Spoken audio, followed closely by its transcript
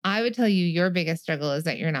I would tell you your biggest struggle is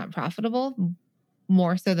that you're not profitable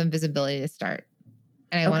more so than visibility to start.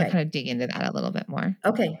 And I want to Okay. kind of dig into that a little bit more.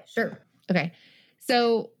 Okay, sure. Okay.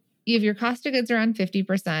 So you have your cost of goods around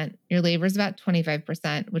 50%, your labor is about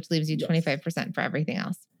 25%, which leaves you Yes. 25% for everything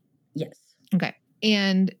else. Yes. Okay.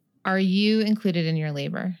 And are you included in your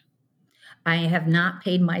labor? I have not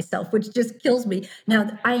paid myself, which just kills me.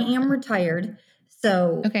 Now, I am retired,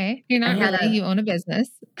 so Okay. You're I not had really. You own a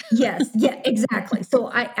business. yes, yeah, exactly.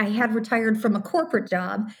 So I had retired from a corporate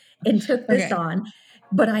job and took this Okay. on,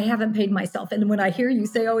 but I haven't paid myself. And when I hear you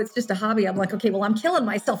say, "Oh, it's just a hobby," I'm like, "Okay, well, I'm killing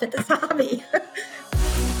myself at this hobby."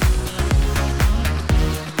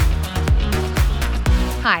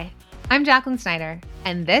 Hi, I'm Jacqueline Snyder,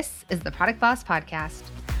 and this is the Product Boss Podcast.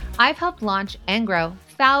 I've helped launch and grow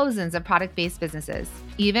thousands of product-based businesses,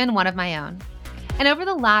 even one of my own. And over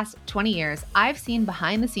the last 20 years, I've seen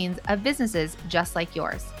behind the scenes of businesses just like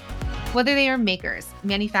yours. Whether they are makers,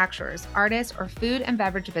 manufacturers, artists, or food and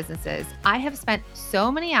beverage businesses, I have spent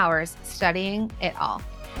so many hours studying it all.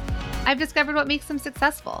 I've discovered what makes them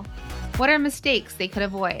successful. What are mistakes they could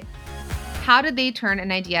avoid? How did they turn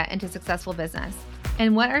an idea into successful business?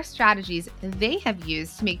 And what are strategies they have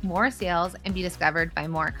used to make more sales and be discovered by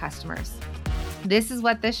more customers? This is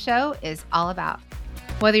what this show is all about.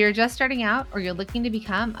 Whether you're just starting out or you're looking to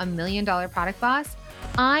become $1 million product boss,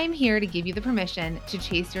 I'm here to give you the permission to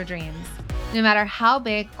chase your dreams, no matter how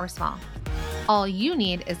big or small. All you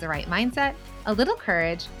need is the right mindset, a little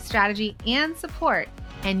courage, strategy, and support,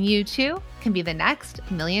 and you too can be the next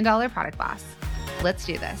 $1 million product boss. Let's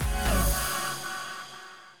do this.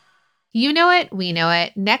 You know it, we know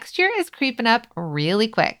it. Next year is creeping up really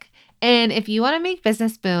quick. And if you want to make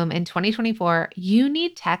business boom in 2024, you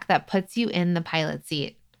need tech that puts you in the pilot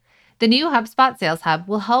seat. The new HubSpot Sales Hub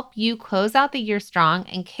will help you close out the year strong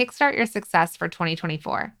and kickstart your success for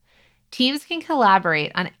 2024. Teams can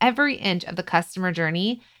collaborate on every inch of the customer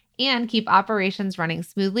journey and keep operations running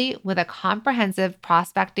smoothly with a comprehensive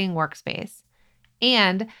prospecting workspace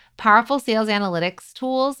and powerful sales analytics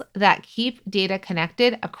tools that keep data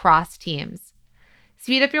connected across teams.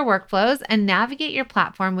 Speed up your workflows and navigate your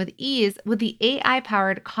platform with ease with the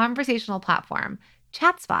AI-powered conversational platform,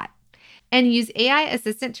 ChatSpot. And use AI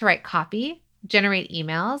Assistant to write copy, generate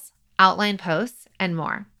emails, outline posts, and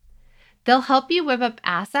more. They'll help you whip up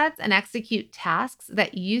assets and execute tasks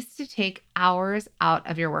that used to take hours out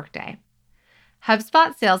of your workday.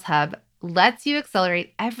 HubSpot Sales Hub lets you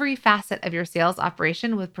accelerate every facet of your sales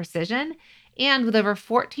operation with precision, and with over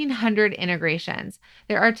 1,400 integrations,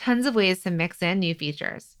 there are tons of ways to mix in new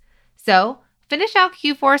features. So finish out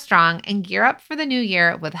Q4 strong and gear up for the new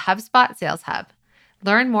year with HubSpot Sales Hub.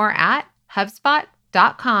 Learn more at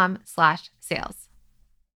HubSpot.com/sales.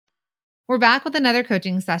 We're back with another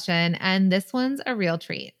coaching session, and this one's a real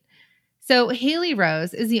treat. So Haley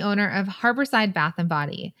Rose is the owner of Harborside Bath &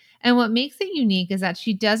 Body, and what makes it unique is that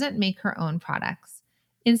she doesn't make her own products.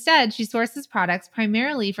 Instead, she sources products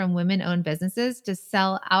primarily from women-owned businesses to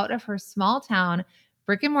sell out of her small town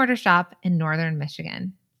brick-and-mortar shop in northern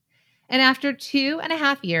Michigan. And after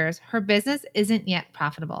 2.5 years, her business isn't yet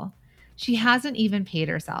profitable. She hasn't even paid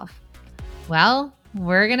herself. Well,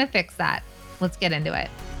 we're going to fix that. Let's get into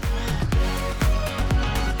it.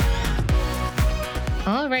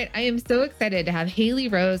 All right. I am so excited to have Haley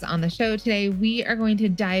Rose on the show today. We are going to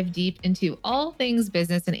dive deep into all things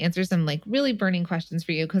business and answer some really burning questions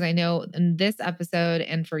for you, because I know in this episode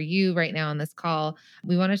and for you right now on this call,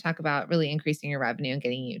 we want to talk about really increasing your revenue and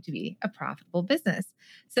getting you to be a profitable business.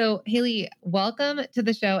 So Haley, welcome to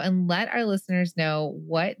the show, and let our listeners know,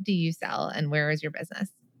 what do you sell and where is your business?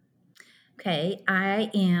 Okay, I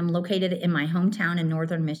am located in my hometown in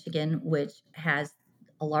northern Michigan, which has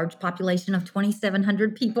a large population of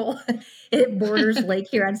 2,700 people. It borders Lake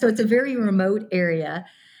Huron, so it's a very remote area.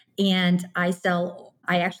 And I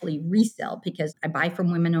actually resell, because I buy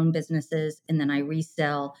from women-owned businesses, and then I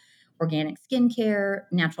resell organic skincare,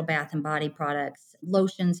 natural bath and body products,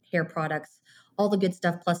 lotions, hair products, all the good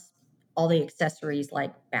stuff, plus all the accessories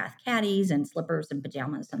like bath caddies and slippers and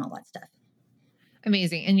pajamas and all that stuff.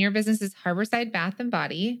 Amazing. And your business is Harborside Bath &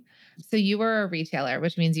 Body. So you are a retailer,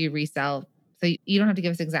 which means you resell. So you don't have to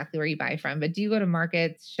give us exactly where you buy from, but do you go to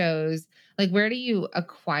markets, shows? Where do you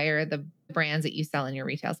acquire the brands that you sell in your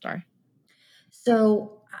retail store?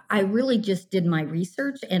 So I really just did my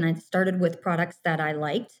research, and I started with products that I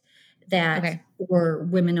liked that were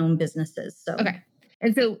women-owned businesses. So Okay.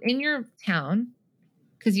 And so in your town,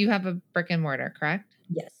 because you have a brick and mortar, correct?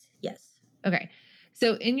 Yes. Okay.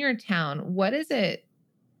 So in your town, what's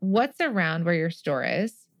around where your store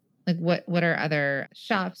is? What are other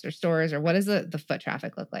shops or stores, or what does the foot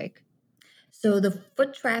traffic look like? So the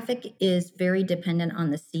foot traffic is very dependent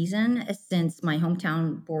on the season. Since my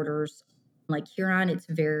hometown borders like Huron,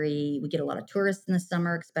 we get a lot of tourists in the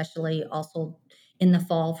summer, especially also in the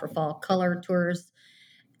fall for fall color tours.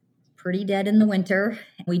 Pretty dead in the winter.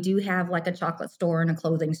 We do have like a chocolate store and a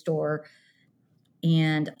clothing store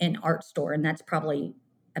and an art store, and that's probably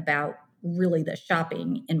about really the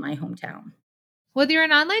shopping in my hometown. Whether you're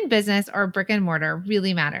an online business or brick and mortar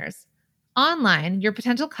really matters. Online, your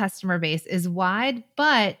potential customer base is wide,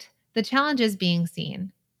 but the challenge is being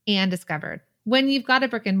seen and discovered. When you've got a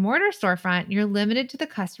brick and mortar storefront, you're limited to the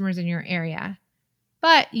customers in your area,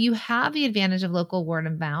 but you have the advantage of local word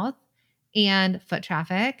of mouth and foot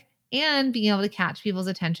traffic and being able to catch people's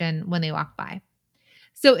attention when they walk by.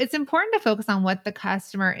 So it's important to focus on what the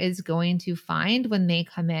customer is going to find when they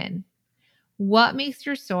come in. What makes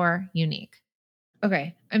your store unique?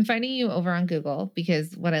 Okay. I'm finding you over on Google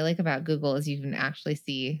because what I like about Google is you can actually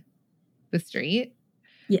see the street.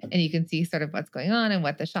 Yeah. And you can see sort of what's going on and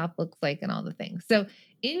what the shop looks like and all the things. So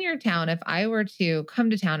in your town, if I were to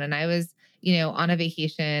come to town and I was, on a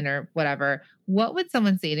vacation or whatever, what would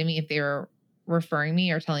someone say to me if they were referring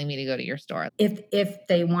me or telling me to go to your store? If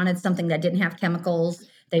they wanted something that didn't have chemicals,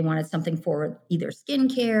 they wanted something for either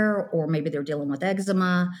skincare or maybe they're dealing with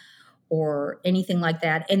eczema or anything like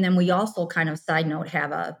that. And then we also kind of side note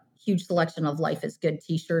have a huge selection of Life is Good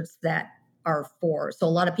t-shirts that are so a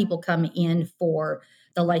lot of people come in for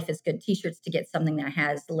the Life is Good t-shirts to get something that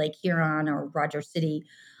has Lake Huron or Rogers City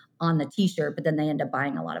on the t-shirt, but then they end up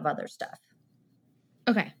buying a lot of other stuff.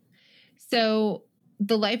 Okay. So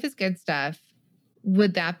the Life is Good stuff,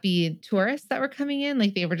 would that be tourists that were coming in?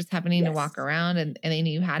 Like they were just happening to walk around and they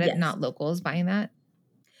knew you had it, Yes. not locals buying that?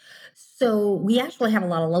 So we actually have a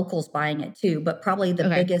lot of locals buying it too, but probably the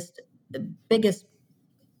biggest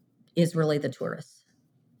is really the tourists.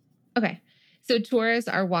 Okay. So tourists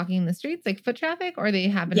are walking the streets like foot traffic, or they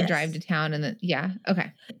happen to drive to town and then,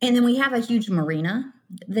 okay. And then we have a huge marina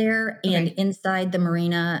there. And inside the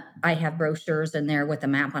marina, I have brochures in there with a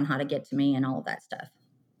map on how to get to me and all of that stuff.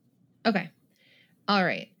 Okay. All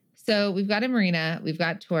right. So we've got a marina, we've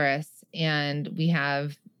got tourists, and we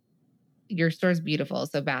have your store's beautiful.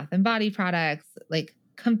 So bath and body products, like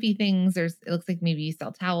comfy things. It looks like maybe you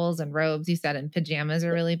sell towels and robes. You said and pajamas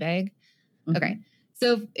are really big. Mm-hmm. Okay.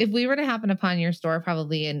 So if we were to happen upon your store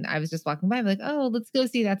probably, and I was just walking by, I'd be like, oh, let's go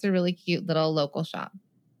see. That's a really cute little local shop.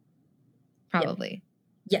 Probably.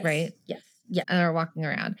 Yes. Right? Yes. Yeah. And we're walking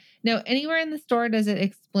around. Now, anywhere in the store, does it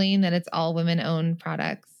explain that it's all women-owned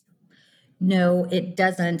products? No, it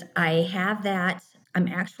doesn't. I have that. I'm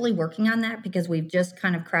actually working on that because we've just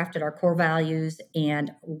kind of crafted our core values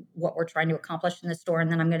and what we're trying to accomplish in the store.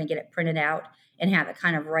 And then I'm going to get it printed out and have it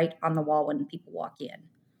kind of right on the wall when people walk in.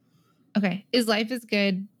 Okay. Is Life is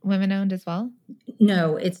Good women-owned as well?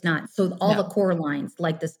 No, it's not. So all the core lines,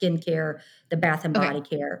 like the skincare, the bath and body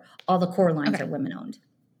care, all the core lines are women-owned.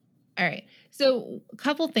 All right. So a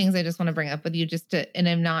couple things I just want to bring up with you and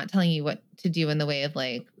I'm not telling you what to do in the way of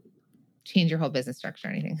like change your whole business structure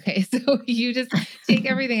or anything. Okay. So you just take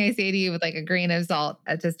everything I say to you with like a grain of salt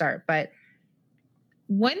to start. But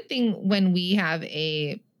one thing when we have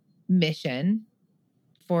a mission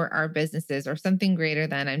for our businesses or something greater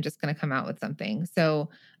than I'm just going to come out with something. So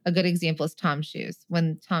a good example is Tom's Shoes.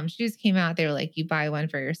 When Tom's Shoes came out, they were like, you buy one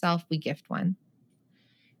for yourself, we gift one.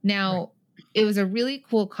 Now, it was a really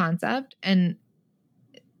cool concept. And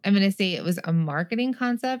I'm going to say it was a marketing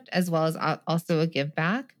concept as well as also a give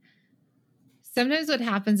back. Sometimes what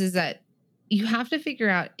happens is that you have to figure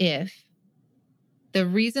out if the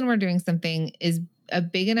reason we're doing something is a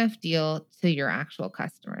big enough deal to your actual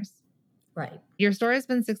customers. Right. Your store has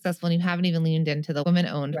been successful and you haven't even leaned into the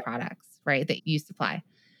women-owned products, right, that you supply.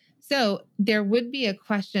 So there would be a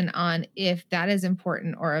question on if that is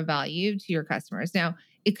important or a value to your customers. Now,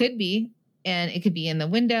 it could be, and it could be in the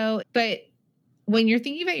window, but when you're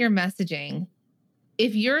thinking about your messaging,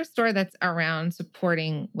 if you're a store that's around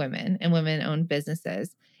supporting women and women-owned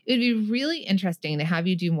businesses, it would be really interesting to have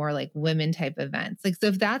you do more like women type events. Like, so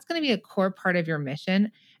if that's going to be a core part of your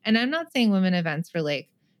mission, and I'm not saying women events for like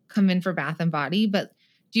come in for bath and body, but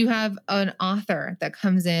do you have an author that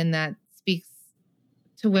comes in that speaks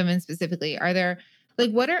to women specifically? Are there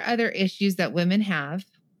like, what are other issues that women have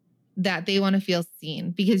that they want to feel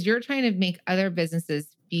seen? Because you're trying to make other businesses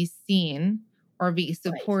be seen or be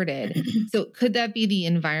supported. Right. So could that be the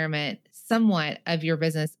environment somewhat of your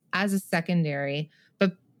business as a secondary,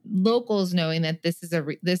 but locals knowing that this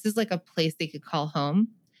is like a place they could call home?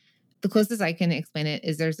 The closest I can explain it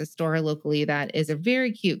is there's a store locally that is a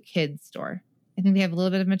very cute kids store. I think they have a little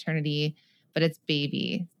bit of maternity, but it's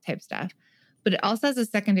baby type stuff. But it also has a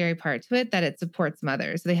secondary part to it that it supports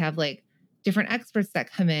mothers. They have like different experts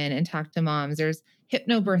that come in and talk to moms. There's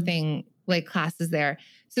hypnobirthing like classes there.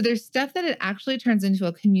 So there's stuff that it actually turns into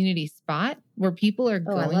a community spot where people are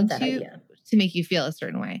Oh, I going love that to idea. make you feel a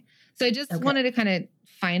certain way. So I just Okay. wanted to kind of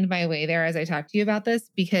find my way there as I talk to you about this,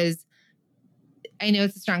 because I know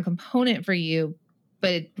it's a strong component for you,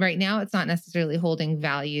 but right now it's not necessarily holding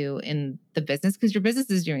value in the business because your business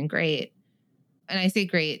is doing great. And I say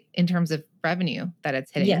great in terms of revenue that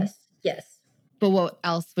it's hitting. Yes. Yes. But what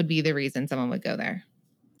else would be the reason someone would go there?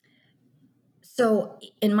 So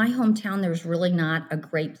in my hometown, there's really not a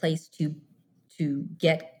great place to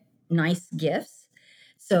get nice gifts.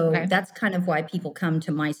 So Okay. that's kind of why people come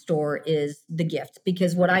to my store is the gift.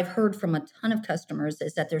 Because what I've heard from a ton of customers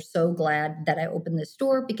is that they're so glad that I opened this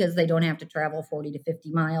store because they don't have to travel 40 to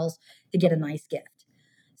 50 miles to get a nice gift.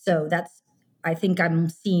 So that's, I think I'm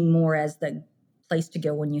seeing more as the place to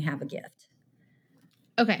go when you have a gift.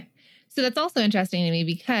 Okay. So that's also interesting to me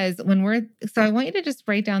because so I want you to just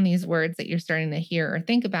write down these words that you're starting to hear or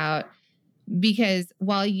think about, because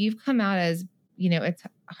while you've come out as, it's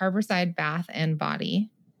Harborside Bath and Body,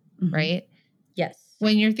 Mhm. right? Yes.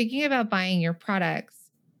 When you're thinking about buying your products,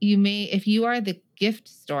 if you are the gift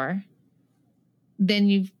store, then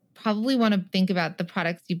you probably want to think about the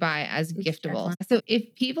products you buy as giftable. So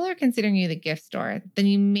if people are considering you the gift store, then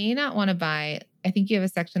you may not want to buy, I think you have a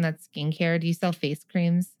section that's skincare. Do you sell face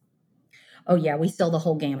creams? Oh yeah, we sell the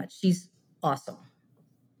whole gamut. She's awesome.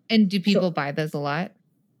 And do people buy those a lot?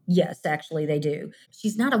 Yes, actually they do.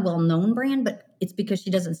 She's not a well-known brand, but it's because she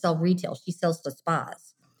doesn't sell retail. She sells to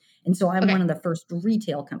spas. And so I'm one of the first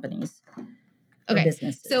retail companies for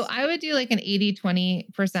businesses. So I would do like an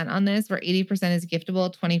 80-20% on this, where 80% is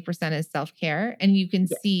giftable, 20% is self-care. And you can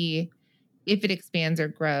see if it expands or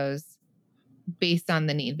grows based on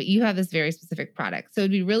the need. But you have this very specific product. So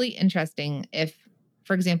it'd be really interesting if,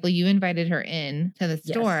 for example, you invited her in to the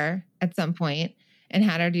store at some point and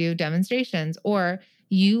had her do demonstrations, or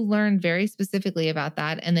you learned very specifically about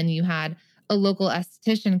that. And then you had a local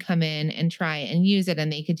esthetician come in and try and use it,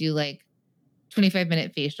 and they could do like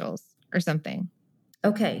 25-minute facials or something.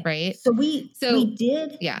 Okay. Right. So we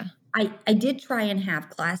did. Yeah. I did try and have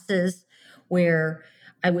classes where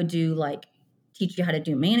I would do like teach you how to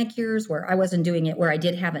do manicures, where I wasn't doing it, where I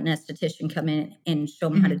did have an esthetician come in and show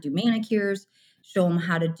them how to do manicures, show them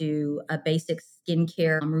how to do a basic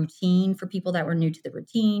skincare routine for people that were new to the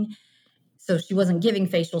routine. So she wasn't giving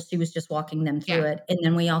facials, she was just walking them through it. And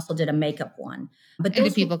then we also did a makeup one. But do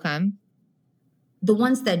people come? The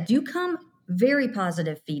ones that do come, very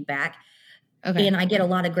positive feedback. Okay. And I get a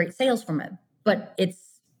lot of great sales from it. But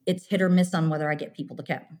it's hit or miss on whether I get people to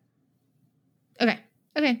come.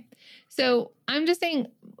 Okay. So I'm just saying,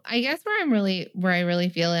 I guess where I really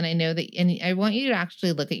feel, and I know that, and I want you to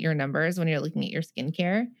actually look at your numbers when you're looking at your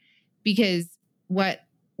skincare, because where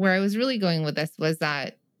I was really going with this was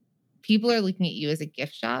that people are looking at you as a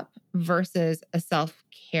gift shop versus a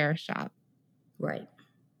self-care shop. Right.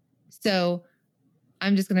 So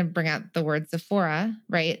I'm just going to bring out the word Sephora,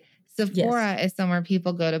 right? Sephora is somewhere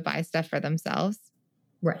people go to buy stuff for themselves.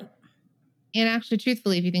 Right. And actually,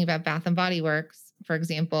 truthfully, if you think about Bath and Body Works, for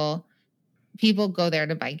example, people go there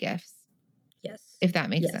to buy gifts. Yes. If that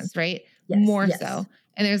makes sense, right? Yes. More so.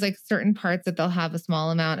 And there's like certain parts that they'll have a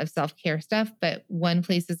small amount of self-care stuff, but one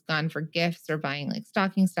place is gone for gifts or buying like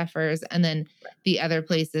stocking stuffers. And then the other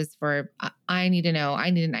place is for, I need to know, I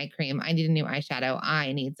need an eye cream. I need a new eyeshadow.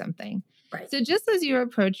 I need something. Right. So just as you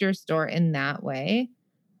approach your store in that way,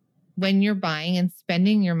 when you're buying and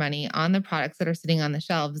spending your money on the products that are sitting on the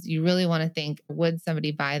shelves, you really want to think, would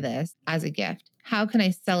somebody buy this as a gift? How can I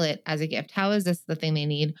sell it as a gift? How is this the thing they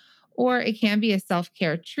need? Or it can be a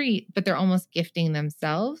self-care treat, but they're almost gifting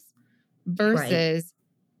themselves versus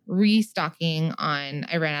restocking on,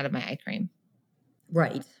 I ran out of my eye cream.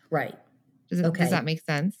 Right. Does that make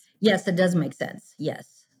sense? Yes, it does make sense.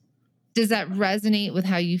 Yes. Does that resonate with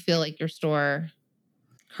how you feel like your store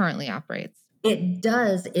currently operates? It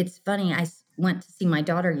does. It's funny. I went to see my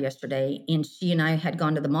daughter yesterday, and she and I had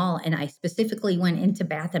gone to the mall, and I specifically went into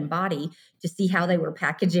Bath and Body to see how they were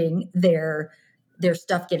packaging their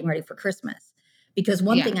stuff getting ready for Christmas. Because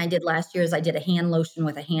one thing I did last year is I did a hand lotion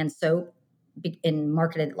with a hand soap and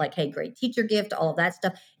marketed like, hey, great teacher gift, all of that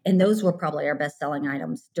stuff. And those were probably our best selling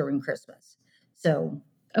items during Christmas. So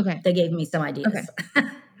they gave me some ideas.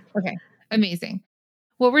 Okay. Amazing.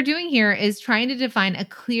 What we're doing here is trying to define a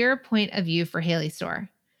clear point of view for Haley Store.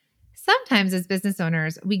 Sometimes as business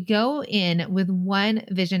owners, we go in with one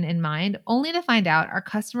vision in mind, only to find out our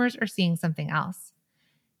customers are seeing something else.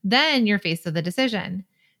 Then you're faced with a decision.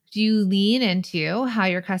 Do you lean into how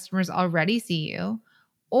your customers already see you,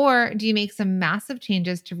 or do you make some massive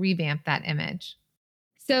changes to revamp that image?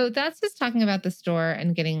 So that's just talking about the store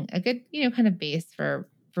and getting a good, kind of base for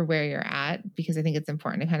where you're at, because I think it's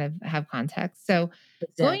important to kind of have context. So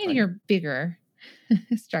going into Exactly. your bigger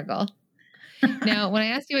struggle. Now, when I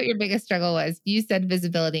asked you what your biggest struggle was, you said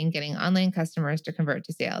visibility and getting online customers to convert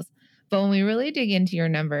to sales. But when we really dig into your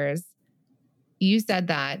numbers, you said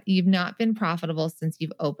that you've not been profitable since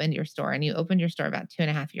you've opened your store, and you opened your store about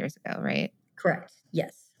 2.5 years ago, right? Correct.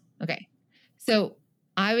 Yes. Okay. So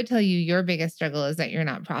I would tell you your biggest struggle is that you're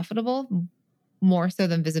not profitable, more so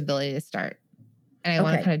than visibility to start. And I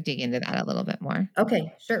want to Okay. kind of dig into that a little bit more.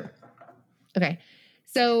 Okay. Sure. Okay.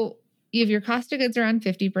 So you have your cost of goods around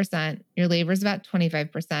 50%, your labor is about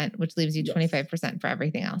 25%, which leaves you Yes. 25% for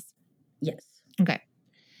everything else. Yes. Okay.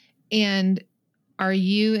 And are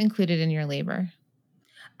you included in your labor?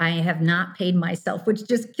 I have not paid myself, which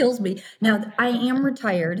just kills me. Now, I am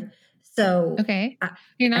retired. So Okay. I,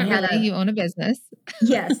 You're I not had really, you own a business.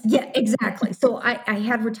 yes, yeah, exactly. So I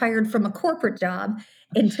had retired from a corporate job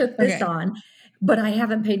and took this Okay. on, but I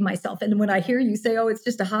haven't paid myself. And when I hear you say, oh, it's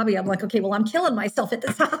just a hobby, I'm like, okay, well, I'm killing myself at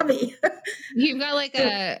this hobby. You've got like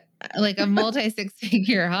So, a multi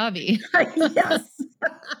 6-figure hobby. yes.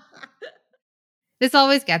 This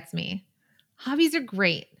always gets me. Hobbies are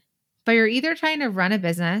great, but you're either trying to run a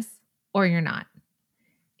business or you're not.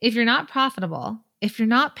 If you're not profitable, if you're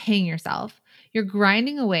not paying yourself, you're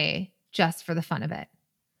grinding away just for the fun of it.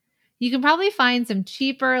 You can probably find some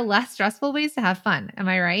cheaper, less stressful ways to have fun. Am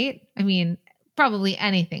I right? I mean, probably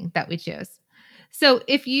anything that we choose. So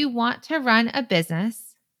if you want to run a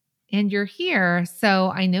business and you're here,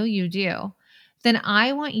 so I know you do, then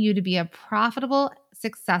I want you to be a profitable,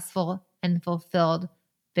 successful, and fulfilled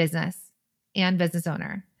business and business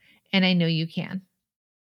owner. And I know you can.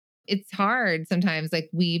 It's hard sometimes. Like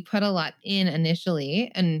we put a lot in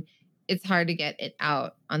initially, and it's hard to get it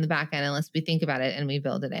out on the back end unless we think about it and we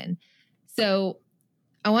build it in. So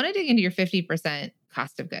I want to dig into your 50%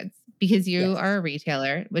 cost of goods, because you Yes. are a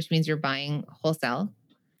retailer, which means you're buying wholesale.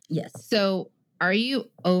 Yes. So are you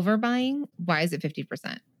overbuying? Why is it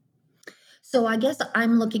 50%? So I guess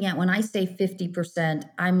I'm looking at, when I say 50%,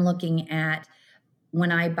 I'm looking at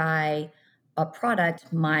when I buy a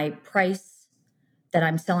product, my price that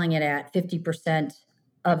I'm selling it at, 50%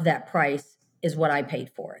 of that price is what I paid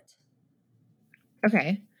for it.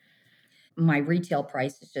 Okay. My retail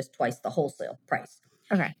price is just twice the wholesale price.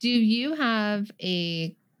 Okay. Do you have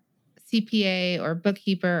a CPA or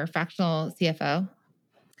bookkeeper or fractional CFO?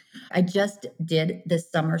 I just did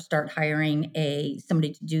this summer start hiring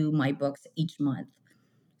somebody to do my books each month.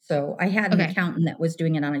 So I had an Okay. accountant that was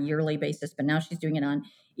doing it on a yearly basis, but now she's doing it on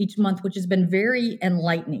each month, which has been very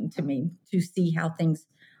enlightening to me to see how things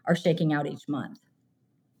are shaking out each month.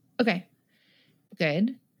 Okay.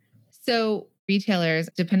 Good. So retailers,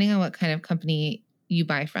 depending on what kind of company you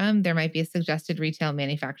buy from, there might be a suggested retail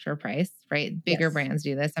manufacturer price, right? Bigger Yes. brands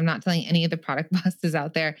do this. I'm not telling any of the product bosses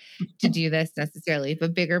out there to do this necessarily,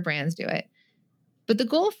 but bigger brands do it. But the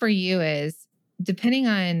goal for you is, depending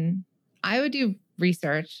on, I would do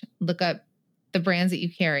research, look up the brands that you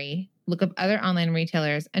carry, look up other online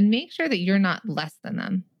retailers, and make sure that you're not less than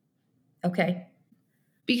them. Okay.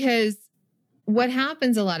 Because what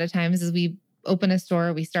happens a lot of times is we open a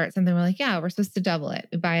store, we start something, we're like, yeah, we're supposed to double it.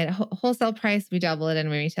 We buy it at wholesale price, we double it,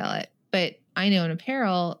 and we retail it. But I know in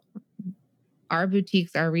apparel, our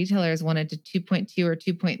boutiques, our retailers wanted to 2.2 or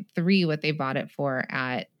 2.3 what they bought it for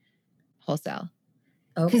at wholesale.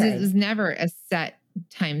 Because it Okay. was never a set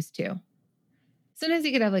times 2. Sometimes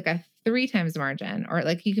you could have like a 3 times margin, or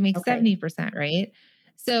like you can make Okay. 70%, right?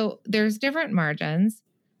 So there's different margins.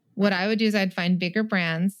 What I would do is I'd find bigger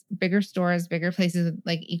brands, bigger stores, bigger places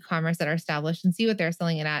like e-commerce that are established, and see what they're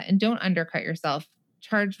selling it at. And don't undercut yourself.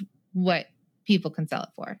 Charge what people can sell it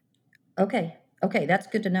for. Okay. Okay. That's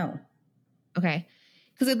good to know. Okay.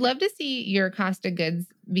 Because I'd love to see your cost of goods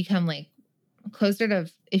become like closer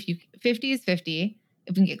to, 50 is 50.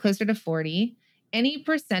 If we can get closer to 40, any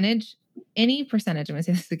percentage, I'm going to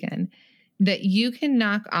say this again, that you can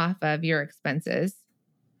knock off of your expenses,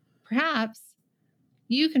 perhaps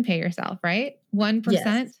you can pay yourself, right? 1%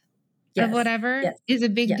 Yes. Yes. of whatever Yes. is a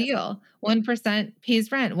big Yes. deal. 1%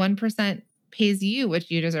 pays rent. 1% pays you,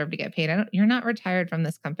 which you deserve to get paid. You're not retired from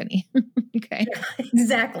this company. Okay.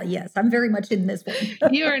 Exactly. Yes. I'm very much in this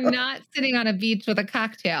one. You are not sitting on a beach with a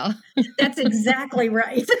cocktail. That's exactly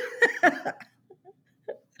right.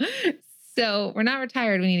 So we're not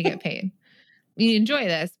retired. We need to get paid. We enjoy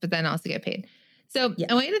this, but then also get paid. So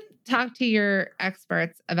Yes. I want you to talk to your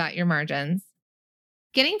experts about your margins.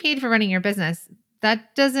 Getting paid for running your business,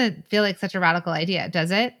 that doesn't feel like such a radical idea,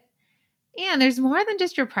 does it? And there's more than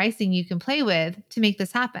just your pricing you can play with to make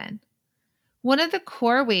this happen. One of the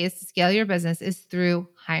core ways to scale your business is through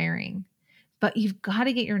hiring, but you've got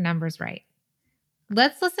to get your numbers right.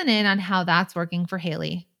 Let's listen in on how that's working for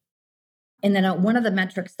Haley. And then one of the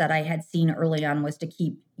metrics that I had seen early on was to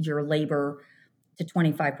keep your labor to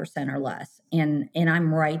 25% or less. And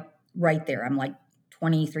I'm right there. I'm like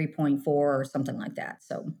 23.4 or something like that.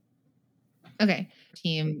 So okay.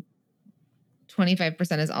 Team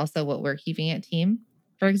 25% is also what we're keeping at team,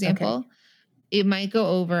 for example. Okay. It might go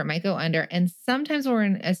over, it might go under. And sometimes when we're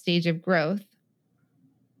in a stage of growth,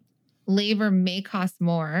 labor may cost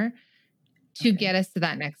more to get us to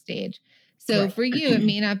that next stage. So for you, it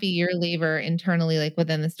may not be your labor internally, like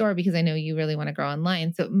within the store, because I know you really want to grow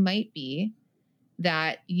online. So it might be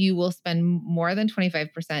that you will spend more than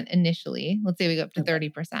 25% initially. Let's say we go up to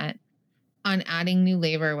 30% on adding new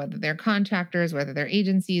labor, whether they're contractors, whether they're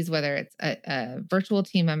agencies, whether it's a virtual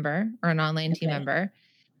team member or an online team member.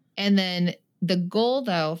 And then the goal,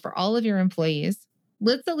 though, for all of your employees,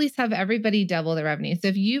 let's at least have everybody double their revenue. So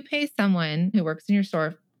if you pay someone who works in your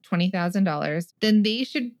store $20,000, then they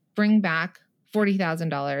should bring back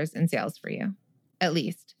 $40,000 in sales for you, at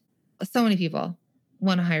least. So many people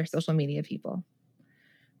want to hire social media people,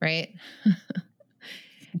 right?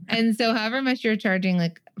 And so however much you're charging,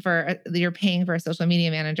 like you're paying for a social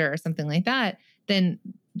media manager or something like that, then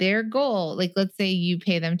their goal, like let's say you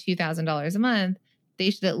pay them $2,000 a month, they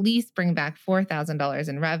should at least bring back $4,000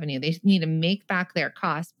 in revenue. They need to make back their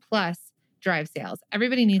cost plus drive sales.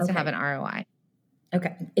 Everybody needs to have an ROI.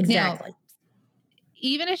 Okay, exactly. Now,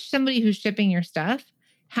 even if somebody who's shipping your stuff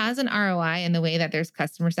has an ROI in the way that there's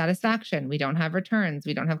customer satisfaction, we don't have returns,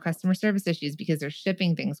 we don't have customer service issues because they're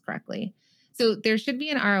shipping things correctly. So there should be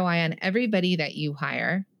an ROI on everybody that you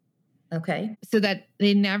hire. Okay. So that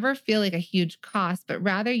they never feel like a huge cost, but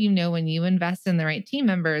rather, when you invest in the right team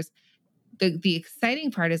members, the exciting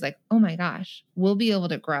part is like, oh my gosh, we'll be able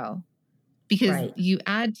to grow because you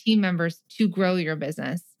add team members to grow your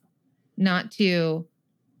business, not to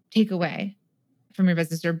take away from your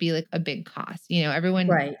business or be like a big cost. Everyone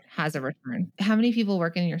has a return. How many people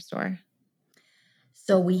work in your store?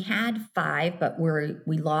 So we had 5, but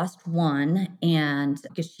we lost one, and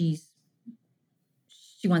because she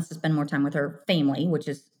wants to spend more time with her family, which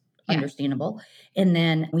is understandable. And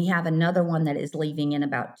then we have another one that is leaving in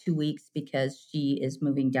about 2 weeks because she is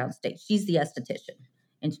moving downstate. She's the esthetician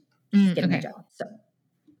and she's getting a job. So,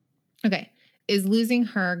 is losing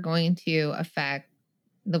her going to affect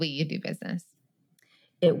the way you do business?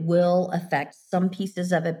 It will affect some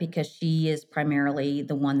pieces of it because she is primarily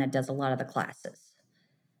the one that does a lot of the classes.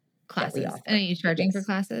 And are you charging for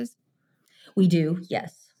classes? We do,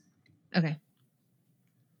 yes. Okay.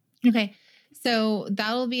 So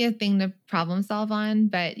that'll be a thing to problem solve on,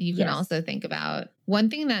 but you can also think about one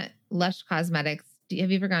thing that Lush Cosmetics,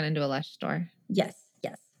 have you ever gone into a Lush store? Yes.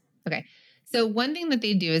 Okay. So one thing that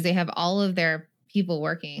they do is they have all of their people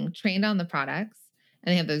working trained on the products,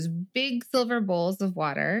 and they have those big silver bowls of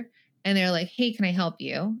water, and they're like, hey, can I help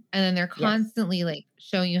you? And then they're constantly like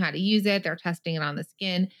showing you how to use it. They're testing it on the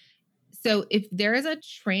skin. So if there is a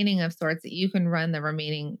training of sorts that you can run the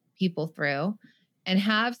remaining people through and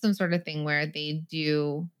have some sort of thing where they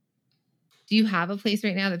do you have a place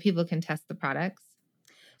right now that people can test the products?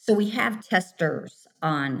 So we have testers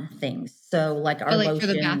on things. So like our lotions. For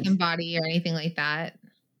the Bath and Body or anything like that?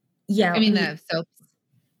 Yeah. I mean, the soaps.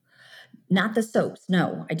 Not the soaps.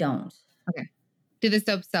 No, I don't. Okay. Do the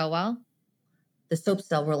soaps sell well? The soaps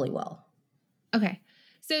sell really well. Okay.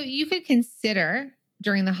 So you could consider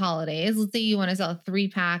during the holidays, let's say you want to sell a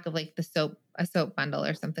 3-pack of like a soap bundle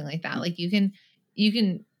or something like that. Like you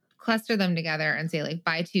can cluster them together and say like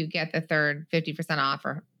buy 2, get the third 50% off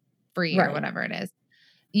or free or whatever it is.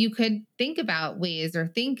 You could think about ways or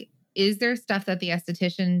think, is there stuff that the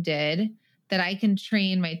esthetician did that I can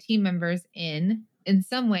train my team members in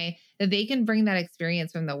some way that they can bring that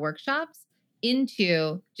experience from the workshops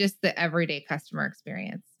into just the everyday customer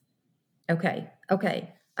experience? Okay.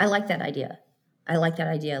 I like that idea. I like that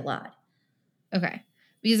idea a lot. Okay.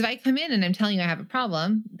 Because if I come in and I'm telling you I have a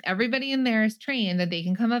problem, everybody in there is trained that they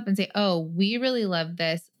can come up and say, oh, we really love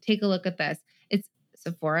this. Take a look at this. It's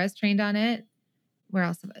Sephora's trained on it. Where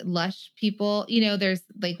else? Lush people, there's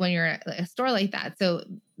like when you're at a store like that. So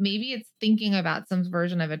maybe it's thinking about some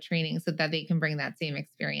version of a training so that they can bring that same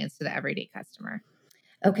experience to the everyday customer.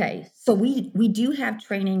 Okay. So we do have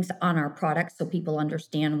trainings on our products so people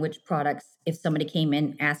understand which products, if somebody came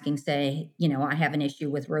in asking, say, I have an issue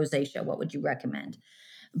with rosacea, what would you recommend?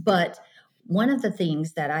 But one of the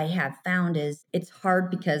things that I have found is it's hard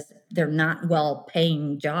because they're not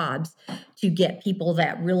well-paying jobs to get people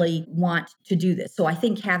that really want to do this. So I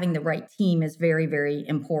think having the right team is very, very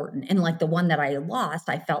important. And like the one that I lost,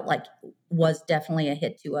 I felt like was definitely a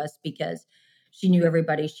hit to us because she knew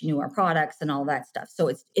everybody, she knew our products and all that stuff. So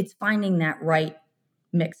it's finding that right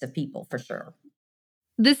mix of people for sure.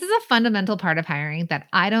 This is a fundamental part of hiring that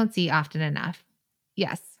I don't see often enough.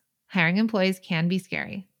 Yes, hiring employees can be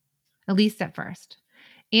scary, at least at first.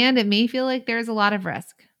 And it may feel like there's a lot of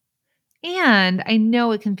risk. And I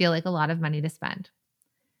know it can feel like a lot of money to spend.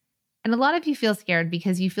 And a lot of you feel scared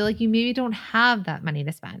because you feel like you maybe don't have that money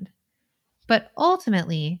to spend. But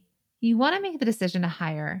ultimately, you want to make the decision to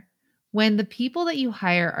hire when the people that you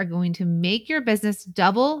hire are going to make your business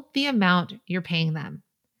double the amount you're paying them.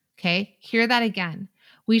 Okay, hear that again.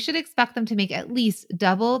 We should expect them to make at least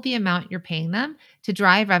double the amount you're paying them to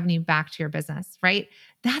drive revenue back to your business, right?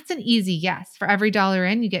 That's an easy yes. For every dollar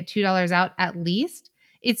in, you get $2 out at least.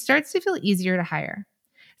 It starts to feel easier to hire.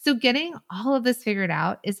 So getting all of this figured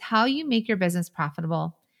out is how you make your business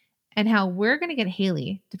profitable and how we're going to get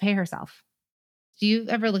Haley to pay herself. Do you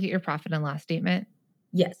ever look at your profit and loss statement?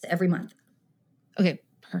 Yes, every month. Okay,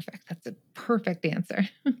 perfect. That's a perfect answer.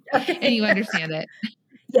 And you understand it.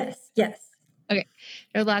 Yes. Okay.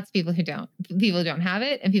 There are lots of people who don't. People who don't have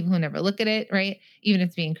it and people who never look at it, right? Even if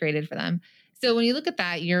it's being created for them. So when you look at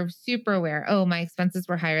that, you're super aware, oh, my expenses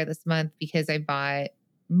were higher this month because I bought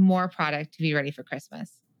more product to be ready for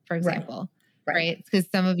Christmas, for example. Right? Because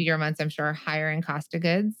some of your months, I'm sure, are higher in cost of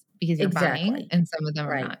goods because you're buying and some of them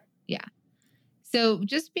are not. Yeah. So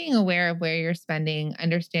just being aware of where you're spending,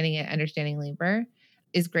 understanding it, understanding labor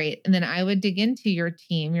is great. And then I would dig into your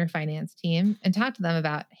team, your finance team, and talk to them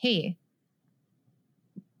about, hey,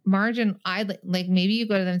 margin, I'd like, maybe you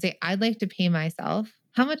go to them and say, I'd like to pay myself.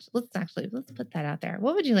 How much? Let's put that out there.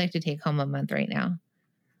 What would you like to take home a month right now?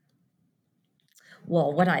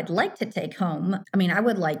 Well, what I'd like to take home, I mean, I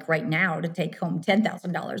would like right now to take home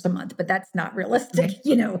 $10,000 a month, but that's not realistic,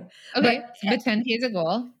 Okay. Okay. But 10K is a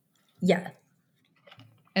goal. Yeah.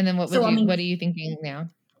 And then what are you thinking now?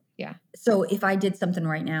 Yeah. So if I did something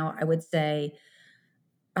right now, I would say,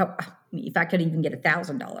 if I could even get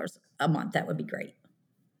 $1,000 a month, that would be great.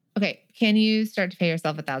 Okay. Can you start to pay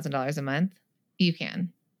yourself $1,000 a month? You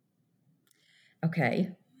can.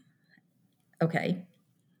 Okay.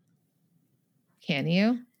 Can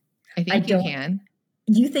you? I think you can.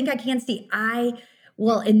 You think I can? See,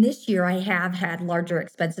 well, in this year I have had larger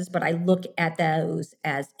expenses, but I look at those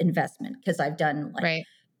as investment because I've done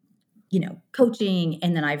coaching,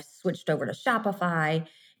 and then I've switched over to Shopify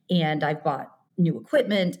and I've bought new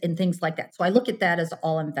equipment and things like that. So I look at that as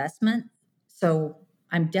all investment. So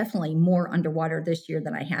I'm definitely more underwater this year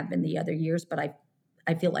than I have been the other years, but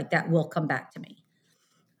I feel like that will come back to me.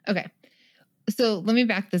 Okay. So let me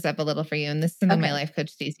back this up a little for you. And this is something my life coach,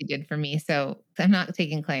 Stacey, did for me. So I'm not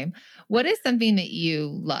taking claim. What is something that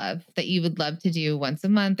you love that you would love to do once a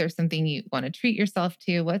month, or something you want to treat yourself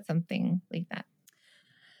to? What's something like that?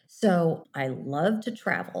 So I love to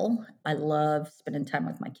travel. I love spending time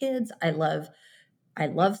with my kids. I love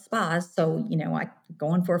spas. So,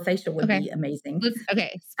 going for a facial would be amazing.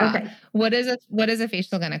 Spa. Okay. What is a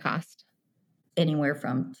facial going to cost? Anywhere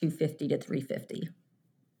from $250 to $350.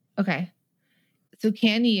 Okay. So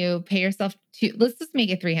can you pay yourself let's just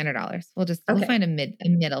make it $300. We'll find a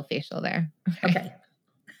middle facial there. Okay.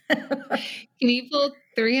 Can you pull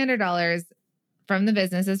 $300 from the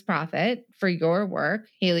business's profit for your work,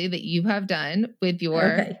 Haley, that you have done with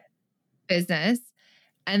your business?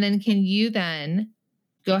 And then can you then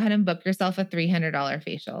go ahead and book yourself a $300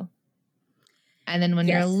 facial? And then when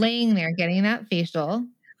you're laying there getting that facial,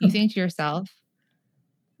 you think to yourself,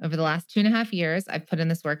 over the last 2.5 years, I've put in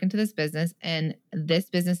this work into this business, and this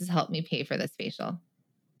business has helped me pay for this facial,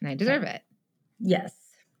 and I deserve it. Yes.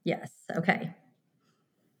 Okay. Does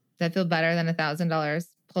that feel better than $1,000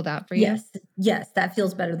 pulled out for you? Yes. That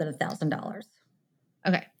feels better than $1,000.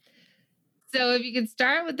 Okay. So if you could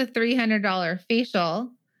start with the $300 facial,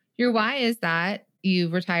 your why is that you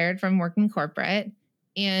retired from working corporate,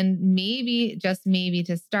 and maybe, just maybe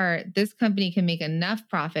to start, this company can make enough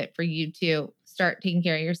profit for you to start taking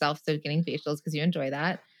care of yourself. So getting facials because you enjoy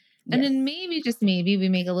that. And then maybe, just maybe, we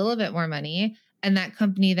make a little bit more money, and that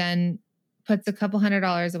company then puts a couple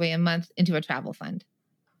 $100 away a month into a travel fund.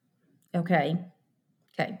 Okay.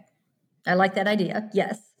 I like that idea.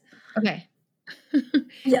 Yes. Okay.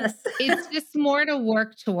 Yes. It's just more to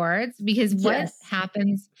work towards, because what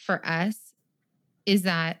happens for us is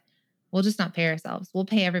that we'll just not pay ourselves. We'll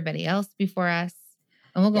pay everybody else before us,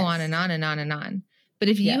 and we'll go on and on and on and on. But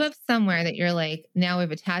if you have somewhere that you're like, now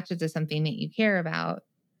we've attached it to something that you care about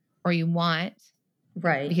or you want,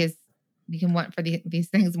 right? Because we can want for these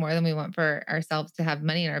things more than we want for ourselves to have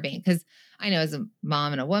money in our bank. Because I know, as a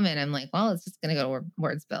mom and a woman, I'm like, well, it's just going to go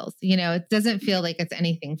towards bills. It doesn't feel like it's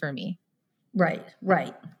anything for me. Right.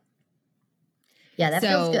 Yeah, that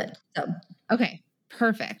feels good. So. Okay,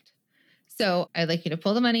 perfect. So I'd like you to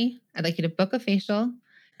pull the money. I'd like you to book a facial.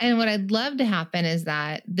 And what I'd love to happen is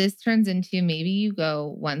that this turns into maybe you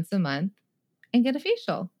go once a month and get a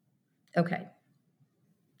facial. Okay.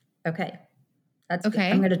 Okay. That's good. Okay.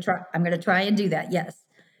 I'm going to try and do that. Yes.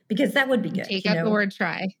 Because that would be good. Take out the word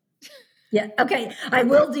try. Yeah. Okay. I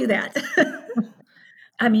will do that.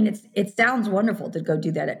 I mean, it sounds wonderful to go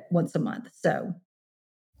do that once a month. So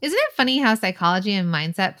Isn't it funny how psychology and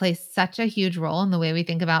mindset play such a huge role in the way we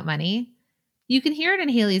think about money? You can hear it in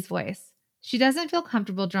Haley's voice. She doesn't feel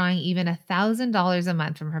comfortable drawing even $1,000 a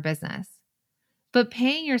month from her business. But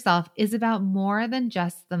paying yourself is about more than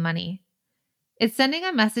just the money. It's sending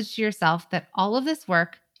a message to yourself that all of this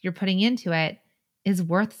work you're putting into it is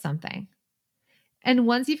worth something. And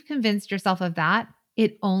once you've convinced yourself of that,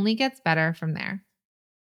 it only gets better from there.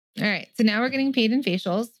 All right. So now we're getting paid in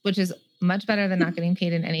facials, which is much better than not getting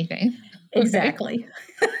paid in anything. exactly.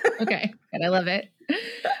 Okay. Good. I love it.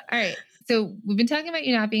 All right. So we've been talking about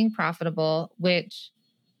you not being profitable, which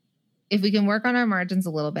if we can work on our margins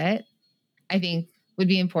a little bit, I think would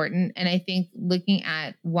be important. And I think looking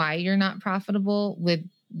at why you're not profitable with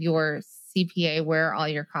your CPA, where are all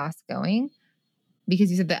your costs going?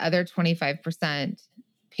 Because you said the other 25%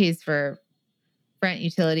 pays for rent,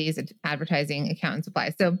 utilities, advertising, accountant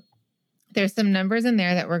supplies. So there's some numbers in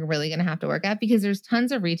there that we're really going to have to work at, because there's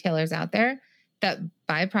tons of retailers out there that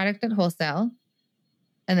buy product at wholesale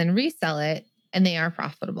and then resell it, and they are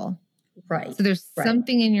profitable. Right. So there's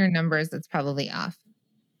something in your numbers that's probably off.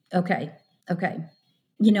 Okay. Okay.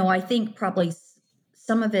 I think probably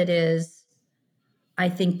some of it is, I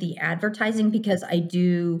think the advertising, because I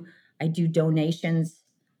do donations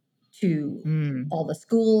to all the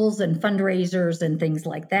schools and fundraisers and things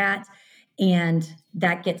like that. And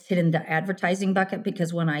that gets hit in the advertising bucket,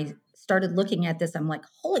 because when I started looking at this, I'm like,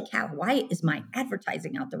 holy cow, why is my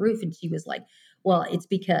advertising out the roof? And she was like, well, it's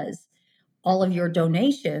because all of your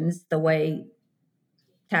donations, the way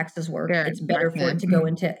taxes work, it's better for it to go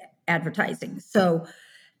into advertising. So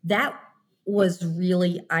that was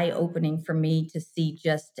really eye-opening for me to see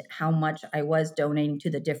just how much I was donating to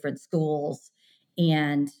the different schools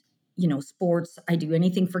and, sports. I do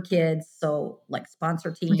anything for kids. So like sponsor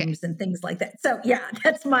teams and things like that. So yeah,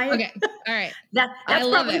 that's my, okay. All right. that's I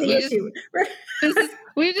love probably it. the issue.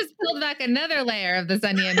 We just pulled back another layer of this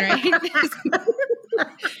onion, right?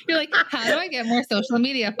 You're like, how do I get more social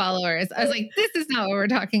media followers? I was like, this is not what we're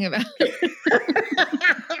talking about.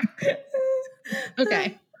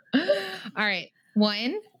 Okay. All right.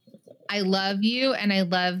 One, I love you. And I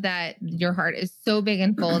love that your heart is so big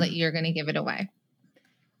and full that you're going to give it away.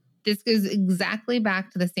 This goes exactly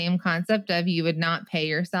back to the same concept of you would not pay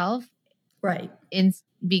yourself. Right.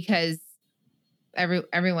 Because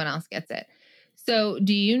everyone else gets it. So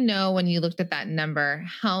do you know, when you looked at that number,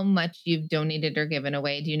 how much you've donated or given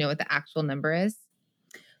away? Do you know what the actual number is?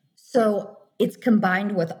 So it's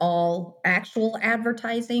combined with all actual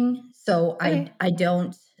advertising. So okay. I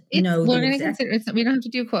don't know the exact. We don't have to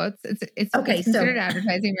do quotes. It's considered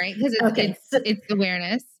advertising, right? Because it's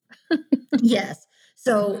awareness. Yes.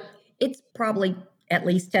 So it's probably at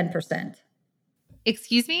least 10%.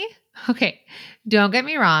 Excuse me? Okay. Don't get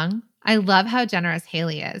me wrong. I love how generous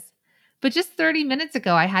Haley is. But just 30 minutes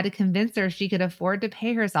ago, I had to convince her she could afford to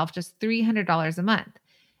pay herself just $300 a month.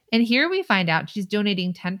 And here we find out she's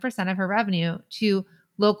donating 10% of her revenue to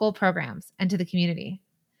local programs and to the community.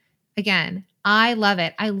 Again, I love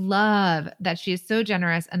it. I love that she is so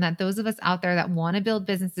generous, and that those of us out there that want to build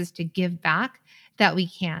businesses to give back, that we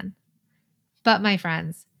can. But my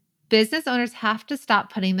friends, business owners have to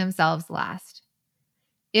stop putting themselves last.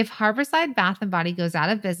 If Harborside Bath & Body goes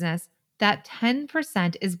out of business, that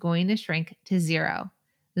 10% is going to shrink to zero.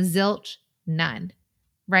 Zilch, none,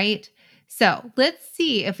 right? So let's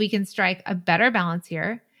see if we can strike a better balance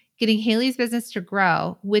here, getting Haley's business to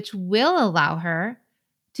grow, which will allow her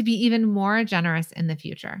to be even more generous in the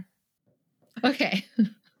future. Okay.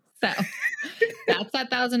 So that's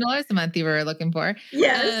that $1,000 a month you were looking for.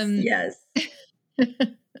 Yes.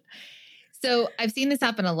 So I've seen this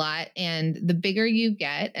happen a lot. And the bigger you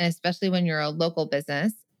get, and especially when you're a local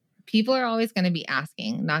business, people are always going to be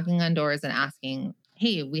asking, knocking on doors and asking,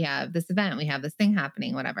 hey, we have this event, we have this thing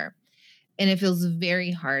happening, whatever. And it feels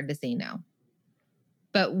very hard to say no.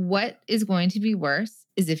 But what is going to be worse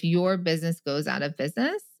is if your business goes out of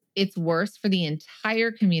business, it's worse for the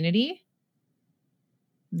entire community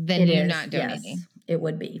than you not donating. Yes, it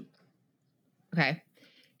would be. Okay.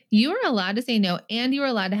 You are allowed to say no, and you are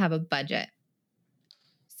allowed to have a budget.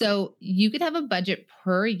 So you could have a budget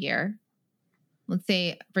per year. Let's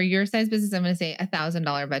say for your size business, I'm going to say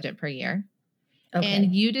 $1,000 budget per year. Okay.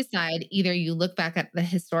 And you decide, either you look back at the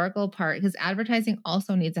historical part, because advertising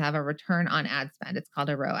also needs to have a return on ad spend. It's called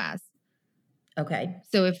a ROAS. Okay.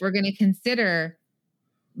 So if we're going to consider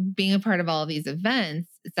being a part of all of these events,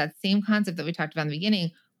 it's that same concept that we talked about in the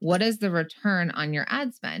beginning. What is the return on your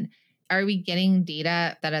ad spend? Are we getting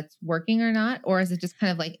data that it's working or not? Or is it just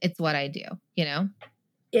kind of like, it's what I do, you know?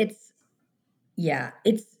 It's, yeah,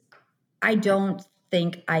 I don't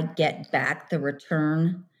think I get back the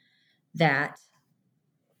return that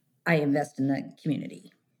I invest in the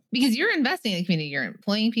community. Because you're investing in the community, you're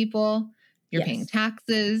employing people, you're paying Yes.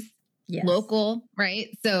 taxes, Yes. local, right?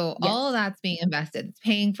 So all of Yes. that's being invested. It's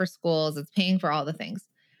paying for schools, it's paying for all the things.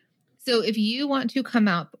 So if you want to come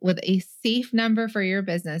up with a safe number for your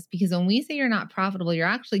business, because when we say you're not profitable, you're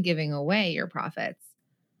actually giving away your profits.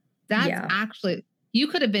 That's Yeah. actually, you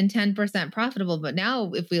could have been 10% profitable, but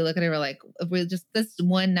now if we look at it, we're like, if we just this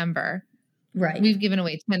one number, Right. we've given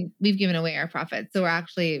away our profits. So we're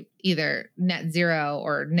actually either net zero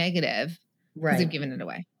or negative because we've Right. given it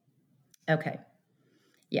away. Okay.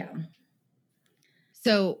 Yeah.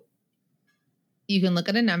 So you can look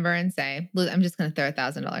at a number and say, look, I'm just going to throw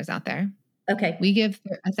 $1,000 out there. Okay. We give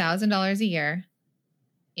 $1,000 a year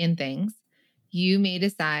in things. You may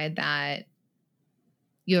decide that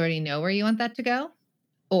you already know where you want that to go,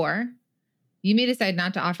 or you may decide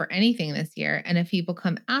not to offer anything this year. And if people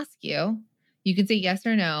come ask you, you can say yes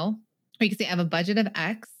or no, or you can say I have a budget of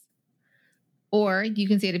X, or you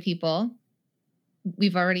can say to people,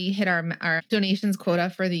 we've already hit our donations quota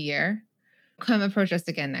for the year. Come approach us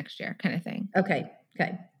again next year, kind of thing. Okay.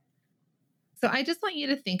 Okay. So I just want you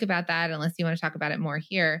to think about that, unless you want to talk about it more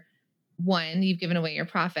here. One, you've given away your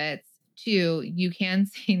profits. Two, you can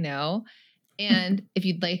say no. And if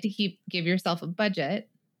you'd like to give yourself a budget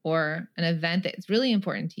or an event that's really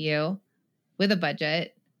important to you with a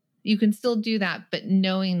budget, you can still do that, but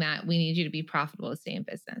knowing that we need you to be profitable to stay in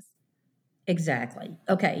business. Exactly.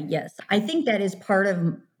 Okay. Yes. I think that is part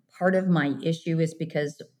of my issue, is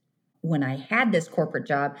because when I had this corporate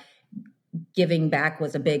job, giving back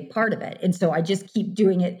was a big part of it. And so I just keep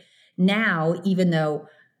doing it now, even though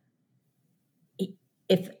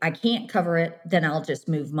if I can't cover it, then I'll just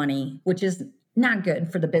move money, which is not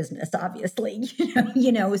good for the business, obviously.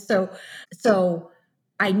 So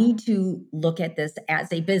I need to look at this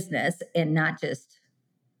as a business and not just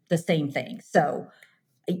the same thing. So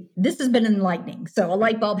this has been enlightening. So a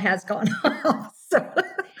light bulb has gone off. So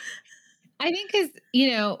I think because,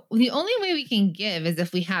 the only way we can give is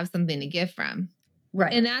if we have something to give from.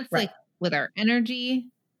 right. And that's right. like with our energy,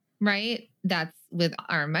 right? That's with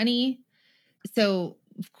our money. So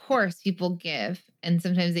of course people give, and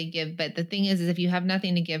sometimes they give, but the thing is if you have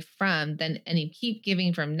nothing to give from, then, and you keep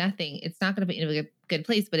giving from nothing, it's not going to put you in a good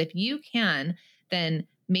place. But if you can then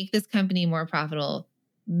make this company more profitable,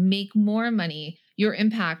 make more money, your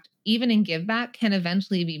impact, even in give back, can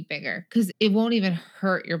eventually be bigger because it won't even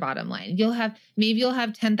hurt your bottom line. You'll have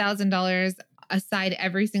 $10,000 aside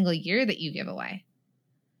every single year that you give away.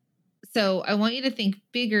 So I want you to think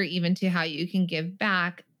bigger even to how you can give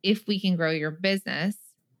back if we can grow your business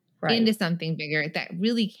into something bigger that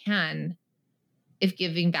really can, if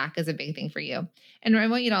giving back is a big thing for you. And I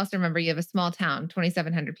want you to also remember you have a small town,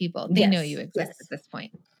 2,700 people. They know you exist at this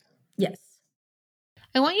point. Yes.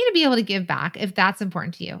 I want you to be able to give back if that's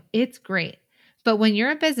important to you. It's great. But when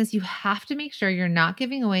you're a business, you have to make sure you're not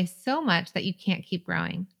giving away so much that you can't keep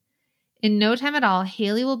growing. In no time at all,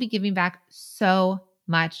 Haley will be giving back so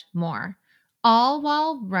much more, all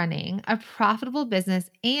while running a profitable business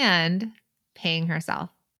and paying herself.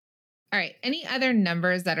 All right. Any other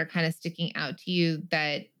numbers that are kind of sticking out to you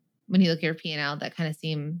that when you look at your P&L that kind of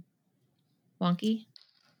seem wonky?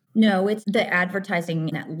 No, it's the advertising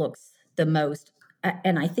that looks the most.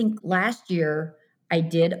 And I think last year I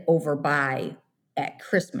did overbuy at